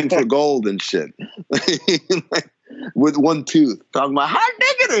fucking panning for gold and shit. With one tooth. Talking about hot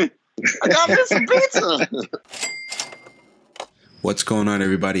diggity. I got me some pizza. What's going on,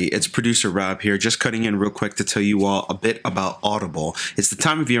 everybody? It's producer Rob here, just cutting in real quick to tell you all a bit about Audible. It's the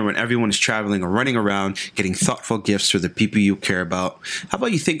time of year when everyone is traveling or running around, getting thoughtful gifts for the people you care about. How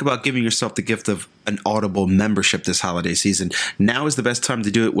about you think about giving yourself the gift of an Audible membership this holiday season? Now is the best time to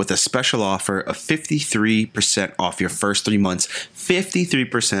do it with a special offer of 53% off your first 3 months.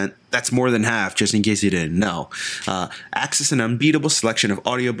 53%. That's more than half, just in case you didn't know. Access an unbeatable selection of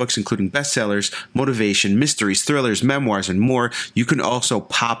audiobooks, including bestsellers, motivation, mysteries, thrillers, memoirs, and more. You can also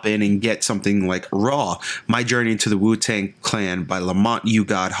pop in and get something like Raw, My Journey into the Wu-Tang Clan by Lamont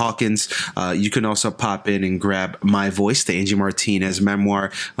Ugod Hawkins. You can also pop in and grab My Voice, the Angie Martinez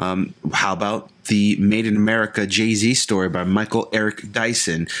memoir. How about the Made in America Jay-Z story by Michael Eric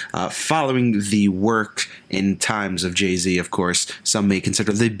Dyson, following the work in times of Jay-Z, of course, some may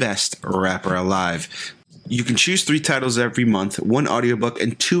consider the best rapper alive. You can choose 3 titles every month, 1 audiobook,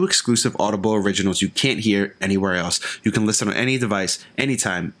 and 2 exclusive Audible originals you can't hear anywhere else. You can listen on any device,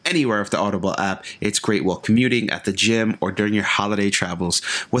 anytime, anywhere with the Audible app. It's great while commuting, at the gym, or during your holiday travels.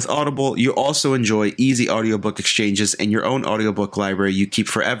 With Audible, you also enjoy easy audiobook exchanges and your own audiobook library you keep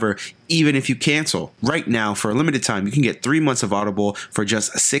forever, even if you cancel. Right now, for a limited time, you can get 3 months of Audible for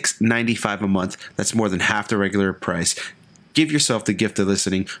just $6.95 a month. That's more than half the regular price. Give yourself the gift of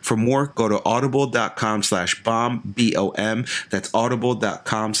listening. For more, go to audible.com/bomb, B-O-M. That's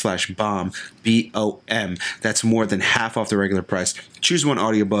audible.com/bomb, B-O-M. That's more than half off the regular price. Choose one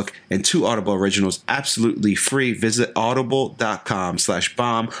audiobook and 2 Audible originals absolutely free. Visit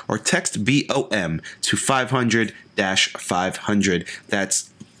audible.com/bomb or text BOM to 500-500. That's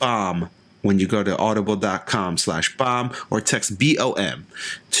bomb when you go to audible.com/bomb or text BOM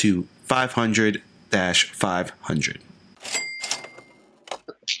to 500-500.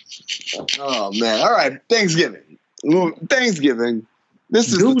 Oh man! All right, Thanksgiving.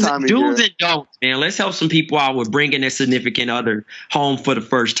 This is the time of year. Do's and don'ts, man. Let's help some people out with bringing their significant other home for the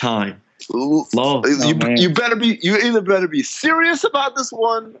first time. Lord. You either better be serious about this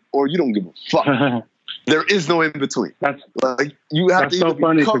one or you don't give a fuck. There is no in between. That's so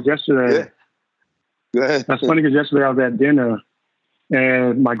funny because yesterday. Yeah. That's funny because yesterday I was at dinner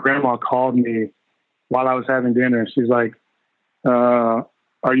and my grandma called me while I was having dinner. She's like, "Are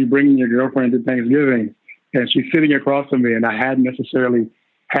you bringing your girlfriend to Thanksgiving?" And she's sitting across from me, and I hadn't necessarily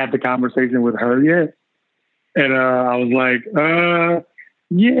had the conversation with her yet. And I was like,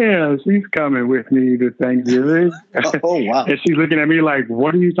 "Yeah, she's coming with me to Thanksgiving." Oh wow! And she's looking at me like,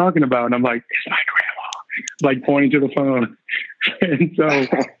 "What are you talking about?" And I'm like, "It's my grandma," like pointing to the phone. And so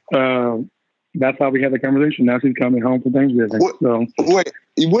that's how we had the conversation. Now she's coming home for Thanksgiving. Wait,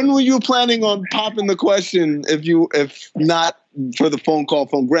 when were you planning on popping the question? If not for the phone call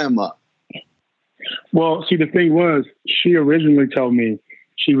from grandma? Well, see, the thing was, she originally told me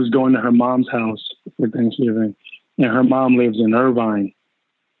she was going to her mom's house for Thanksgiving, and her mom lives in Irvine.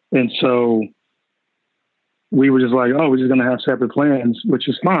 And so we were just like, oh, we're just going to have separate plans, which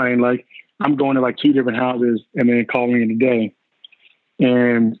is fine. Like, I'm going to like 2 different houses and then calling me in a day.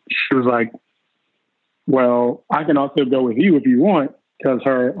 And she was like, well, I can also go with you if you want, because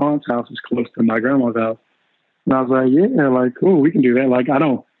her aunt's house is close to my grandma's house. And I was like, yeah, like, cool, we can do that. Like,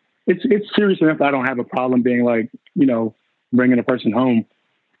 it's serious enough that I don't have a problem being like, bringing a person home.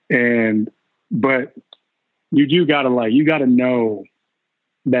 But you gotta know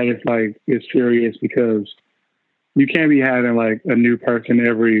that it's serious, because you can't be having like a new person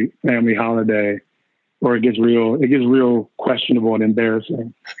every family holiday, or it gets real questionable and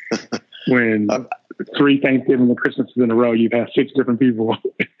embarrassing when 3 Thanksgiving and Christmases in a row, you've had 6 different people.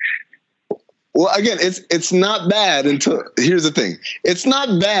 Well, again, it's not bad until, here's the thing. It's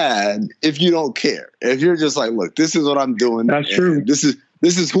not bad if you don't care. If you're just like, look, this is what I'm doing. That's true. This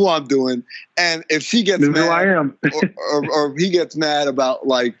is who I'm doing. And if she gets mad, who I am. or he gets mad about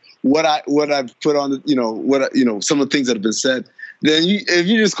like what I've put on, some of the things that have been said, then if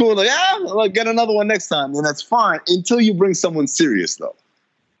you're just cool, like get another one next time, then that's fine. Until you bring someone serious, though.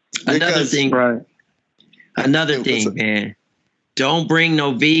 Another thing, man. Don't bring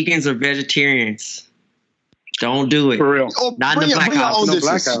no vegans or vegetarians. Don't do it. For real. Not in the black house.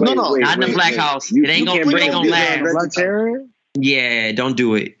 No, not in the black house. It ain't gonna last. Vegetarian? Yeah, don't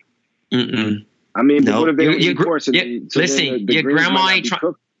do it. Mm-mm. I mean, no. what if they listen, your grandma ain't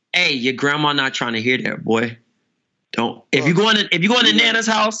trying. Hey, your grandma not trying to hear that, boy. Don't. If you going to Nana's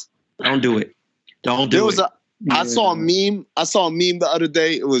house, don't do it. Don't do it. I saw a meme the other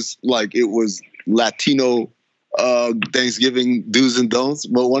day. It was Latino Thanksgiving do's and don'ts,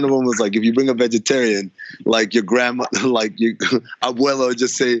 but one of them was like, if you bring a vegetarian, like your grandma, like your abuela would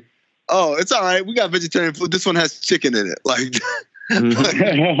just say, oh, it's all right, we got vegetarian food, this one has chicken in it. Like,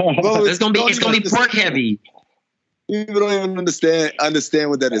 it's gonna be pork heavy. People don't even understand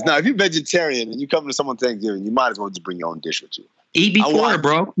what that is. Now, if you're vegetarian and you come to someone's Thanksgiving, you might as well just bring your own dish with you. Eat before,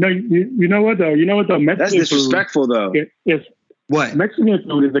 bro. No, you know what though? Mexican that's disrespectful though. It's what? Mexican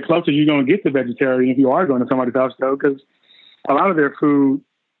food is the closest you're going to get to vegetarian if you are going to somebody's house, though, because a lot of their food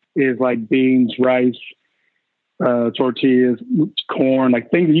is like beans, rice, tortillas, corn,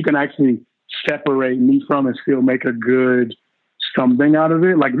 like things that you can actually separate meat from and still make a good something out of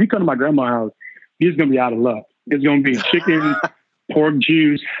it. Like if you come to my grandma's house, you're just going to be out of luck. It's going to be chicken, pork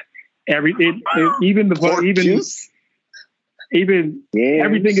juice, everything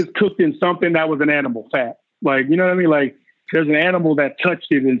is cooked in something that was an animal fat. Like, you know what I mean? Like, there's an animal that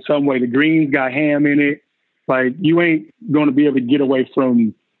touched it in some way. The greens got ham in it. Like, you ain't going to be able to get away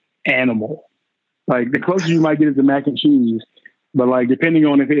from animal. Like, the closest you might get is the mac and cheese. But, like, depending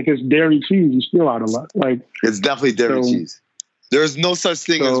on if it's dairy cheese, you're still out of luck. Like, it's definitely dairy cheese. There's no such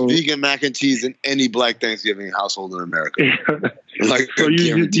thing as vegan mac and cheese in any Black Thanksgiving household in America. Like, so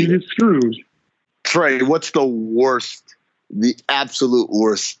you get screwed. Trey, what's the absolute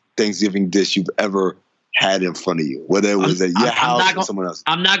worst Thanksgiving dish you've ever had in front of you, whether it was at your house or someone else?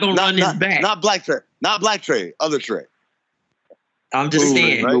 I'm not going to run this back. Not Black Trey, other Trey. I'm just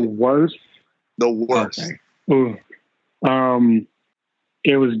saying. Right? The worst? The worst. Okay.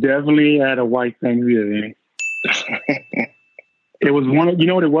 It was definitely at a white Thanksgiving. It was one of, you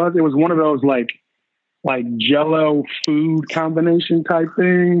know what it was? It was one of those like Jell-O food combination type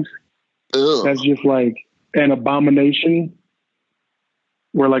things. Ugh. That's just like an abomination.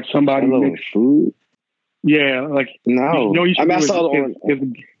 Where like somebody mixed food. Yeah, like no. You know, you should I saw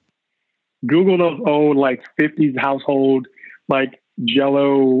Google those old like 50s household like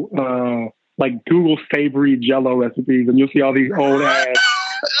Jell-O, like Google savory Jell-O recipes, and you'll see all these old ads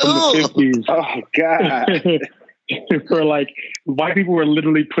from the 50s. Oh God! Where like white people were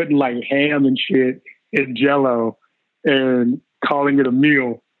literally putting like ham and shit in Jell-O and calling it a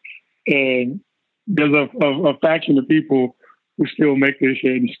meal. And there's a faction of people who still make this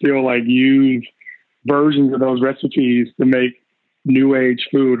shit and still like use versions of those recipes to make new age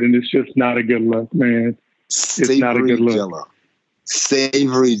food, and it's just not a good look, man. It's not a good look. Jell-O.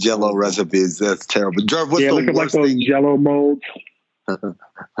 Savory Jell-O recipes. That's terrible. Jerv, what's the look at like those Jell-O molds.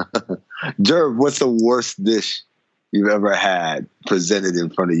 Jerv, what's the worst dish you've ever had presented in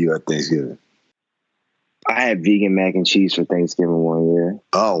front of you at Thanksgiving? I had vegan mac and cheese for Thanksgiving one year.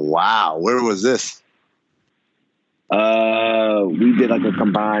 Oh wow! Where was this? We did like a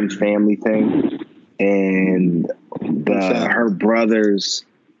combined family thing, and her brothers,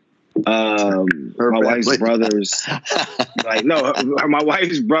 my wife's brothers, like my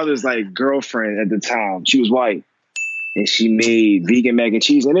wife's brother's like girlfriend at the time. She was white, and she made vegan mac and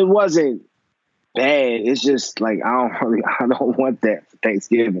cheese, and it wasn't bad. It's just like I don't want that for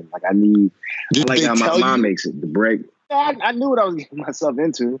Thanksgiving. Like I need, like how my mom makes it. The break. I knew what I was getting myself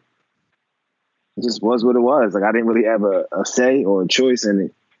into. It just was what it was. Like I didn't really have a say or a choice in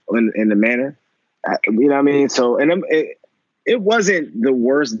it, in the manner. You know what I mean? So, and it wasn't the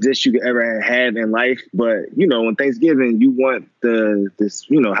worst dish you could ever have in life, but you know, on Thanksgiving, you want this,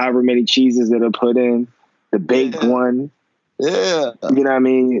 you know, however many cheeses that are put in, the baked one. Yeah. You know what I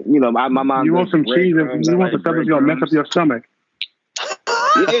mean? You know, my mom. You want some cheese and you want the stuff that's gonna mess up your stomach.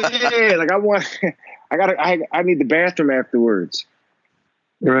 Yeah, like I need the bathroom afterwards.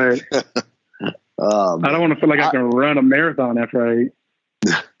 Right. I don't want to feel like I can run a marathon after I eat.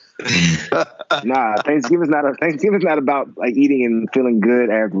 Nah, Thanksgiving's not about like eating and feeling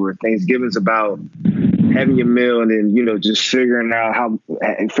good afterward. Thanksgiving's about having your meal and then, you know, just figuring out how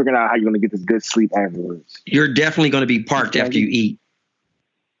you're going to get this good sleep afterwards. You're definitely going to be parked after you eat.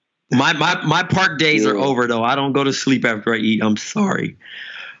 My park days are over though. I don't go to sleep after I eat. I'm sorry.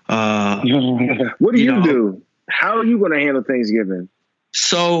 What do you do? How are you going to handle Thanksgiving?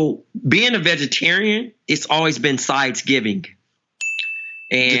 So being a vegetarian, it's always been sides giving.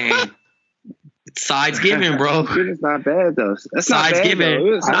 And sides giving, bro. It's not bad though. That's sides not bad,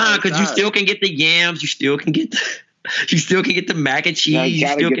 giving. Nah, because you still can get the yams. You still can get the mac and cheese. Yeah, you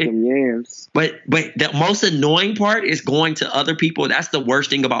still get them yams. But the most annoying part is going to other people. That's the worst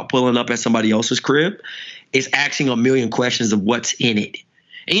thing about pulling up at somebody else's crib is asking a million questions of what's in it.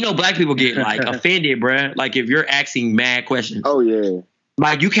 And you know, black people get like offended, bruh. Like if you're asking mad questions. Oh yeah.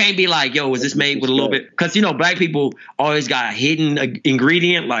 Like, you can't be like, yo, was this made with a little bit? Because, you know, black people always got a hidden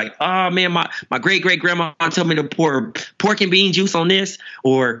ingredient. Like, oh, man, my great-great-grandma told me to pour pork and bean juice on this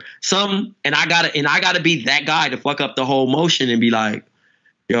or something. And I gotta be that guy to fuck up the whole motion and be like,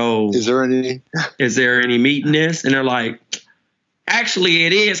 yo. Is there any meat in this? And they're like, actually,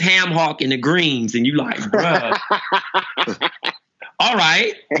 it is ham hock and the greens. And you like, bruh. All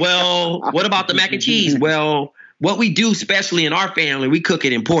right. Well, what about the mac and cheese? Well, what we do, especially in our family, we cook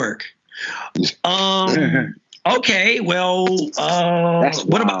it in pork. Okay, well,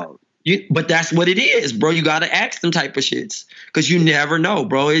 what about you? But that's what it is, bro. You got to ask them type of shits because you never know,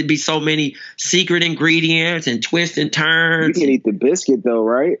 bro. It'd be so many secret ingredients and twists and turns. You can eat the biscuit though,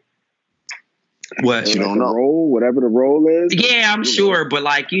 right? What? You don't know. Roll, whatever the roll is. Yeah, I'm sure. But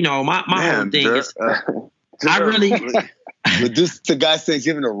like, you know, my whole thing is I really... But this the guy saying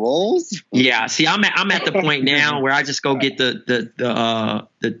giving the rolls? Yeah, see, I'm at the point now where I just go get the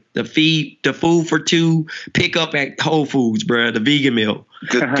food for two, pick up at Whole Foods, bro, the vegan meal.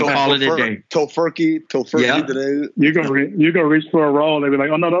 Call it a day. Tofurkey yeah. Today. You go reach for a roll, they be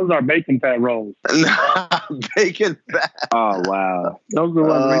like, oh no, those are bacon fat rolls. Bacon fat. Oh wow. Those are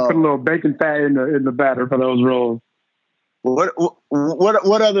ones they put a little bacon fat in the batter for those rolls.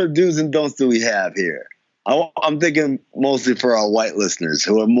 What other do's and don'ts do we have here? I'm thinking mostly for our white listeners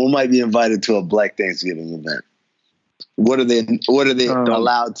who might be invited to a Black Thanksgiving event. What are they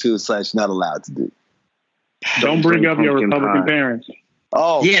allowed to / not allowed to do? Don't bring up your Republican parents.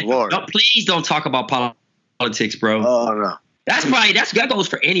 Oh, yeah, Lord. Please don't talk about politics, bro. Oh, no. that goes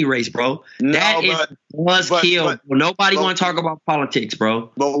for any race, bro. That is buzzkill. Nobody want to talk about politics,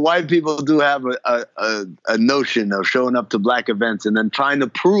 bro. But white people do have a notion of showing up to black events and then trying to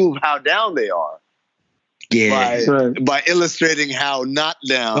prove how down they are. Yeah, by illustrating how not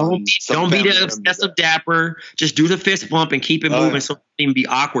down. Don't be the obsessive dapper. Just do the fist bump and keep it moving, so it doesn't even be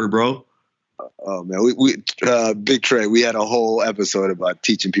awkward, bro. Oh man, we Big Trey, we had a whole episode about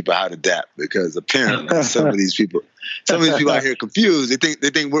teaching people how to dap because apparently some of these people out here confused. They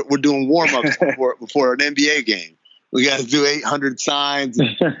think we're doing warm ups before an NBA game. We got to do 800 signs,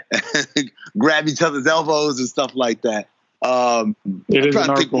 and grab each other's elbows and stuff like that. It is an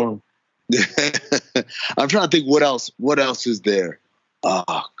art form. I'm trying to think what else is there,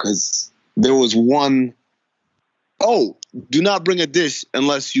 because there was one. Oh, do not bring a dish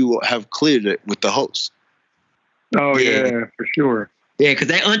unless you have cleared it with the host. Oh yeah, for sure. Yeah, because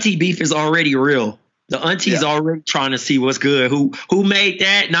that auntie beef is already real. The auntie's already trying to see what's good. Who made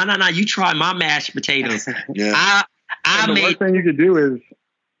that? No. You try my mashed potatoes. Yeah. The worst thing you could do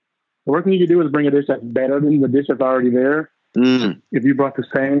is bring a dish that's better than the dish that's already there. If you brought the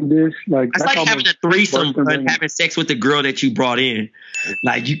same dish, it's like having a threesome and having sex with the girl that you brought in.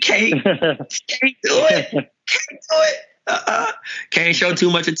 Like you can't do it. Can't do it. Can't show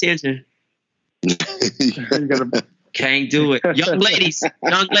too much attention. Can't do it. Young ladies,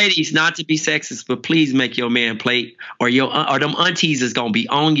 not to be sexist, but please make your man plate, or them aunties is gonna be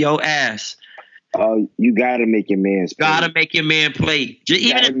on your ass. Oh, you gotta make your man's plate. Gotta make your man plate.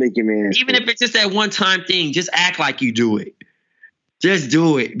 Even if it's just that one time thing, just act like you do it. Just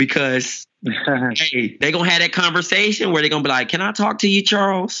do it, because hey, they gonna have that conversation where they gonna be like, "Can I talk to you,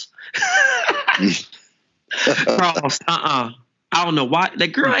 Charles?" Charles, I don't know why. The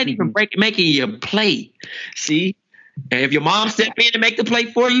girl ain't even making you a plate. See? And if your mom step in and make the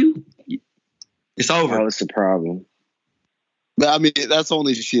plate for you, it's over. Oh, it's a problem. But I mean, that's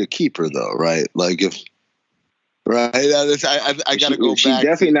only if she a keeper, though, right? Like if, right? I gotta go back. She's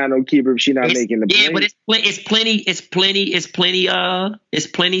definitely not no keeper if she's not making the plate. Yeah, but it's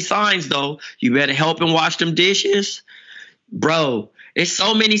plenty signs though. You better help and wash them dishes, bro. There's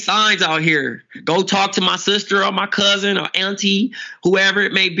so many signs out here. Go talk to my sister or my cousin or auntie, whoever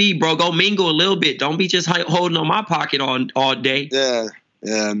it may be, bro. Go mingle a little bit. Don't be just holding on my pocket all day. Yeah.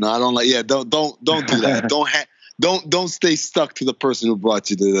 No, I don't like. Yeah, don't do that. Don't stay stuck to the person who brought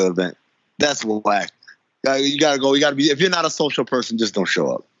you to the event. That's whack. You gotta go. You gotta be. If you're not a social person, just don't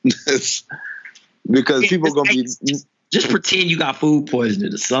show up. Because people are gonna be. Just pretend you got food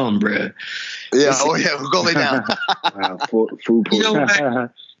poisoning or something, bro. Yeah. Go lay down. Wow, food poisoning. You know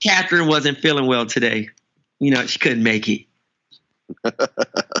what? Catherine wasn't feeling well today. You know, she couldn't make it.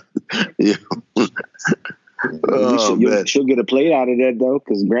 Yeah. She'll get a plate out of that though,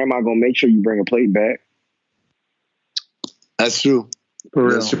 because grandma gonna make sure you bring a plate back. That's true. For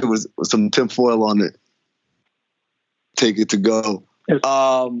real. That's true. With some tinfoil on it. Take it to go.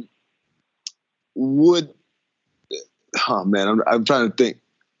 Oh man, I'm trying to think.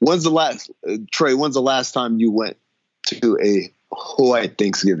 When's the last time you went to a white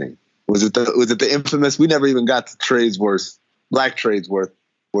Thanksgiving? Was it the infamous? We never even got to Black Tradesworth.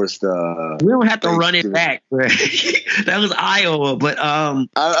 We don't have to run it back. That was Iowa, but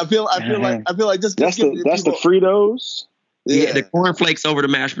I feel like just that's the Fritos. Yeah, the cornflakes over the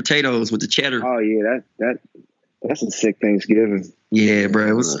mashed potatoes with the cheddar. Oh yeah, that's a sick Thanksgiving. Yeah, bro,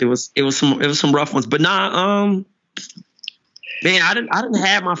 it was some rough ones, but man, I didn't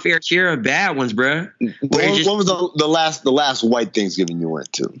have my fair share of bad ones, bro. When was the last white Thanksgiving you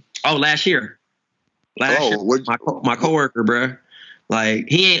went to? Oh, last year. My coworker, bro. Like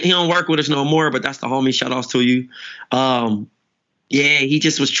he don't work with us no more, but that's the homie. Shout outs to you. Yeah, he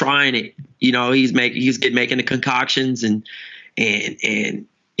just was trying it. You know, he's making the concoctions and you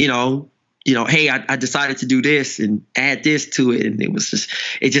know, hey, I decided to do this and add this to it, and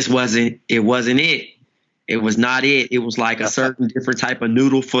it just wasn't it. It was not it. It was like a certain different type of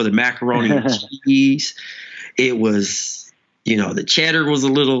noodle for the macaroni and cheese. It was, you know, the cheddar was a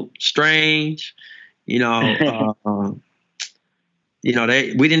little strange. You know,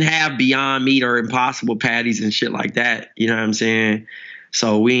 we didn't have Beyond Meat or Impossible patties and shit like that. You know what I'm saying?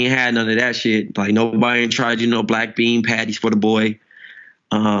 So we ain't had none of that shit. Like nobody ain't tried, black bean patties for the boy.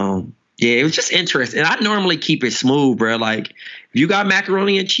 Yeah, it was just interesting. And I normally keep it smooth, bro. Like if you got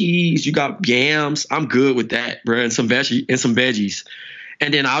macaroni and cheese, you got yams, I'm good with that, bro, and some veggies.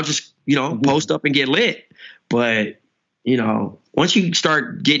 And then I'll just, post up and get lit. But, once you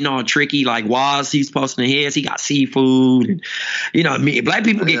start getting all tricky, like Waz, he's posting his, he got seafood. And, black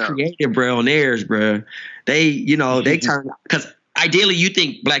people get creative, bro, on theirs, bro. They, they turn, because ideally you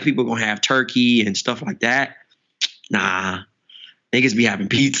think black people are going to have turkey and stuff like that. Nah. Niggas be having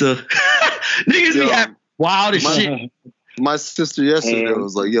pizza. Niggas be having wild as shit. My sister yesterday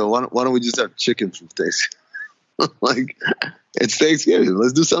was like, yo, why don't we just have chicken for Thanksgiving? Like, it's Thanksgiving.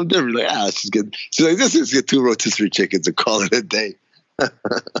 Let's do something different. Like, she's like, let's get 2 rotisserie chickens and call it a day.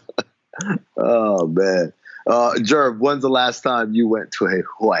 Oh, man. Jerv, when's the last time you went to a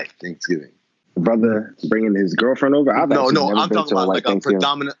white Thanksgiving? Brother bringing his girlfriend over? I'm talking about like a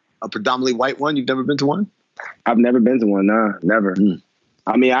predominantly white one. You've never been to one? I've never been to one. Nah, never.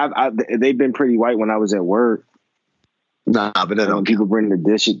 I mean, they've been pretty white when I was at work. Nah, but then people bring the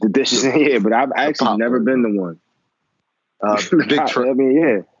dishes in here, but I've actually never been to one. Big Trey. I mean,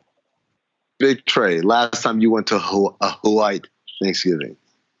 yeah. Big Trey. Last time you went to a white Thanksgiving?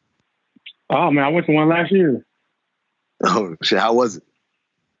 Oh man, I went to one last year. Oh shit! How was it?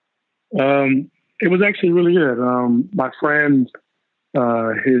 It was actually really good. My friend,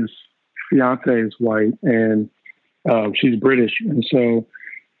 his fiance is white, and she's British, and so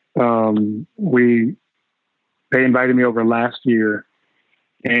they invited me over last year,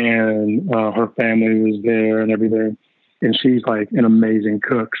 and her family was there and everything, and she's like an amazing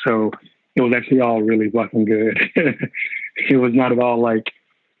cook. So it was actually all really fucking good. It was not at all like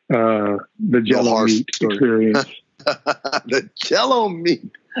the Jell-O meat experience. The Jell-O meat.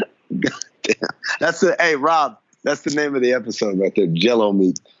 God damn. Hey Rob, that's the name of the episode right there. Jell-O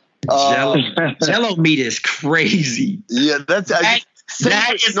meat. Jell-O meat is crazy. Yeah, that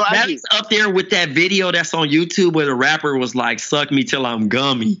is up there with that video that's on YouTube where the rapper was like, "Suck me till I'm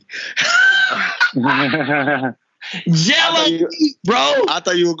gummy." Jell-O meat, bro. I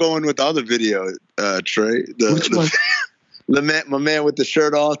thought you were going with the other video, Trey. Which one? My man with the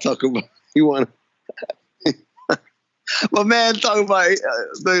shirt off talking about he want. My man talking about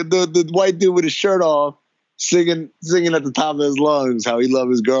the white dude with his shirt off, singing at the top of his lungs how he love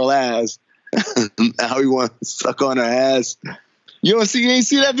his girl ass, how he want to suck on her ass. You ain't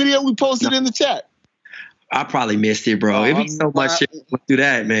see that video we posted in the chat? I probably missed it, bro. It be so much shit through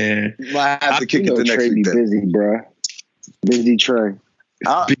that, man. I have to kick it the next week. Busy, bro. Busy Trey.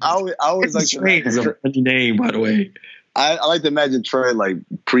 I always like Trey is a funny name, by the way. I like to imagine Trey like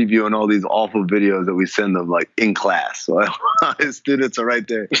previewing all these awful videos that we send them like in class. So his students are right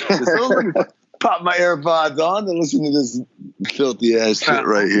there. So let me pop my AirPods on and listen to this filthy ass shit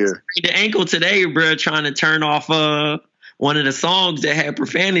right here. The ankle today, bro, trying to turn off one of the songs that had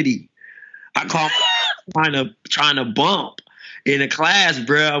profanity. I call trying to bump in the class,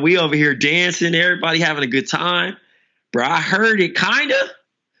 bro. We over here dancing, everybody having a good time, bro. I heard it, kinda.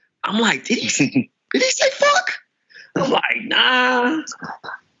 I'm like, did he say fuck? I'm like, nah.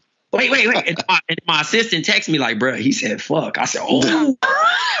 Wait. And my assistant texted me like, bro, he said fuck. I said, oh.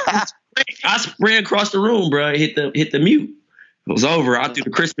 I ran across the room, bro. Hit the mute. It was over. I threw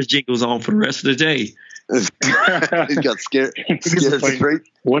the Christmas jingles on for the rest of the day. He got scared straight.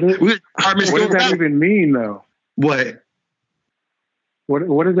 What does that even mean, though? What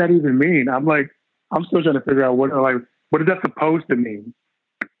does that even mean? I'm still trying to figure out what is that supposed to mean?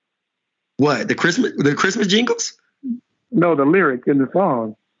 What, the Christmas jingles? No, the lyric in the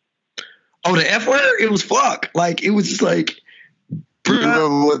song. Oh, the F word? It was fuck. Like, it was just like. Do you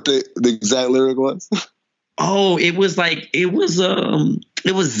remember what the exact lyric was? Oh, it was Zayn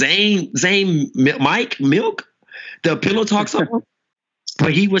Mike Milk, the Pillow Talk song.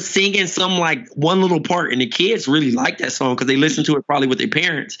 But he was singing some like one little part, and the kids really liked that song because they listened to it probably with their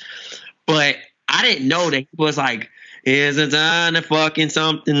parents. But I didn't know that he was like, "Is it time to fucking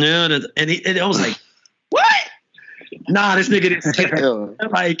something new?" And I was like, "What? Nah, this nigga didn't say that."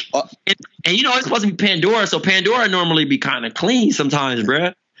 Like, and you know it's supposed to be Pandora, so Pandora normally be kind of clean sometimes,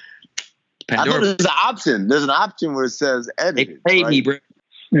 bruh. Pandora. I know there's an option. There's an option where it says edit. They paid me, bro.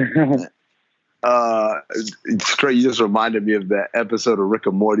 It's great. You just reminded me of that episode of Rick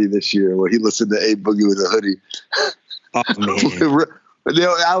and Morty this year where he listened to A Boogie with a hoodie. Oh man,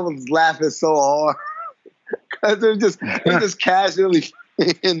 I was laughing so hard because they're just casually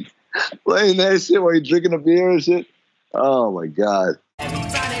playing that shit while you're drinking a beer and shit. Oh my god. Every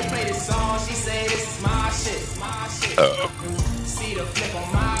time they play this song, she say this is my shit, my shit. See the flip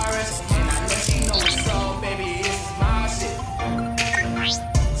on my wrist, and I know she know it's so, baby, this is my shit.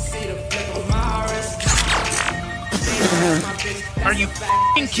 See the flip on my wrist. Are you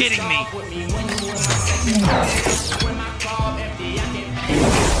f***ing kidding me?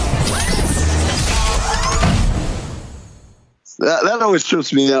 That always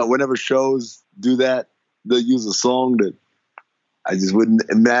trips me out. Whenever shows do that, they'll use a song that I just wouldn't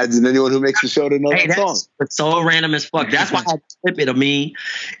imagine anyone who makes a show to know that song. It's so random as fuck. That's why I flip it. I mean,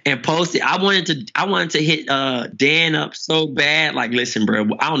 and post it. I wanted to hit Dan up so bad. Like, listen, bro,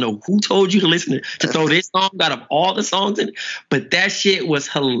 I don't know who told you to listen to throw this song out of all the songs in it, but that shit was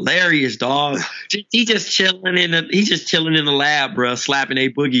hilarious, dog. He's just chilling in the lab, bro, slapping a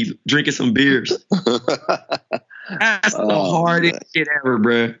boogie, drinking some beers. That's the hardest shit ever,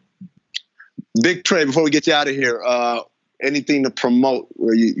 bro. Big Trey, before we get you out of here, anything to promote?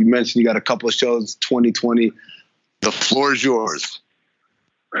 Where you mentioned you got a couple of shows 2020. The floor is yours.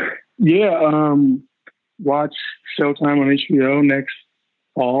 Yeah, watch Showtime on HBO next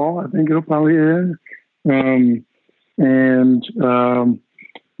fall. I think it'll probably air. And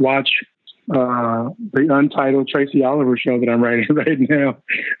watch the untitled Tracy Oliver show that I'm writing right now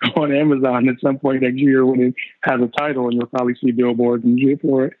on Amazon at some point next year when it has a title, and you'll probably see billboards and shit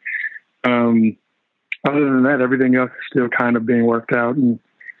for it. Other than that, everything else is still kind of being worked out and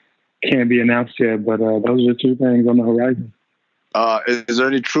can't be announced yet, but those are the two things on the horizon. Is there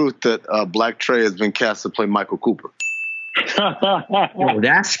any truth that Black Trey has been cast to play Michael Cooper? Oh,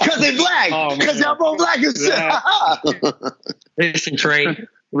 that's because they black. Because y'all both black as shit. Listen, Trey.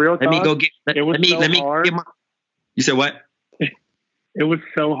 Real talk, let me go get. Let me get my. You said what? It was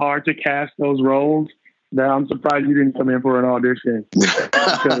so hard to cast those roles that I'm surprised you didn't come in for an audition.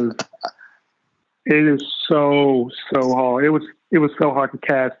 Because it is so hard. It was so hard to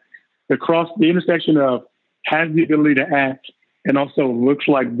cast. The intersection of has the ability to act and also looks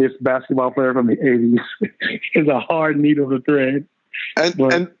like this basketball player from the 80s is a hard needle to thread.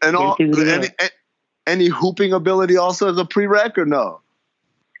 Any hooping ability also as a prereq or no?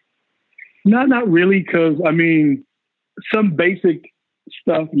 Not really, because I mean, some basic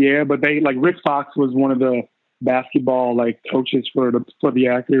stuff, yeah. But they like Rick Fox was one of the basketball coaches for the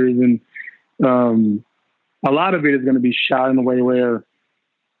actors, and a lot of it is going to be shot in a way where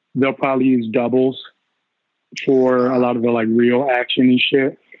they'll probably use doubles for a lot of the real action and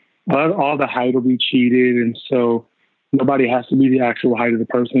shit. All the height will be cheated, and so nobody has to be the actual height of the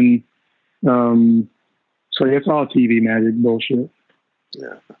person. So it's all TV magic bullshit.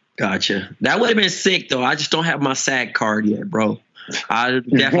 Yeah. Gotcha. That would have been sick, though. I just don't have my SAG card yet, bro. I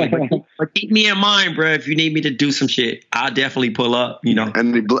definitely but keep me in mind, bro. If you need me to do some shit, I'll definitely pull up. You know,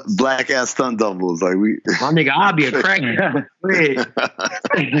 and the black ass stunt doubles, my nigga. I'll be a crackhead.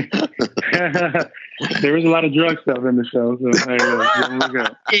 There was a lot of drug stuff in the show, so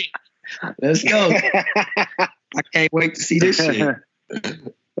let's go. I can't wait to see this shit.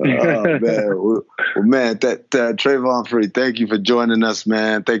 Oh man, well, man, that Trayvon Free, thank you for joining us,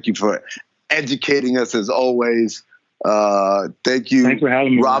 man. Thank you for educating us as always. Thank you. Thanks for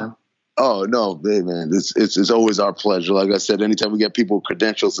having me, Rob. Man. Oh no, man, it's always our pleasure. Like I said, anytime we get people with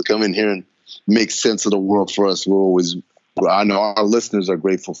credentials to come in here and make sense of the world for us, I know our listeners are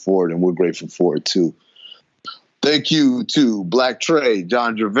grateful for it, and we're grateful for it too. Thank you to Black Trey,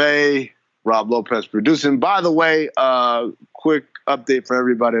 John Gervais, Rob Lopez producing. By the way, quick update for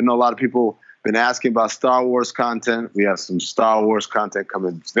everybody. I know a lot of people have been asking about Star Wars content. We have some Star Wars content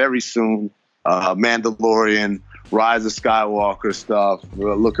coming very soon. Mandalorian, Rise of Skywalker stuff.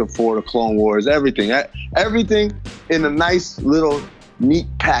 We're looking forward to Clone Wars. Everything in a nice little neat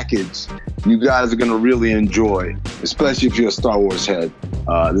package you guys are going to really enjoy, especially if you're a Star Wars head.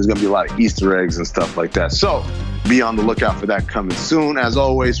 There's going to be a lot of Easter eggs and stuff like that. So be on the lookout for that coming soon. As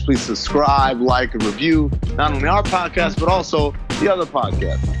always, please subscribe, like, and review not only our podcast, but also the other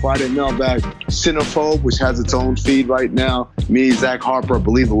podcast, Friday Mailbag, Cinephobe, which has its own feed right now. Me, Zach Harper, I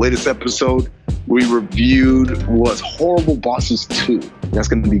believe the latest episode we reviewed was Horrible Bosses 2. That's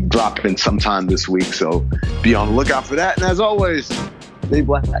going to be dropping sometime this week, so be on the lookout for that. And as always, stay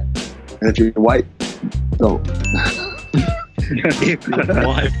black. And if you're white, don't. If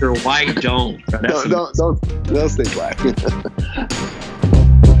you're white, don't. Don't stay black.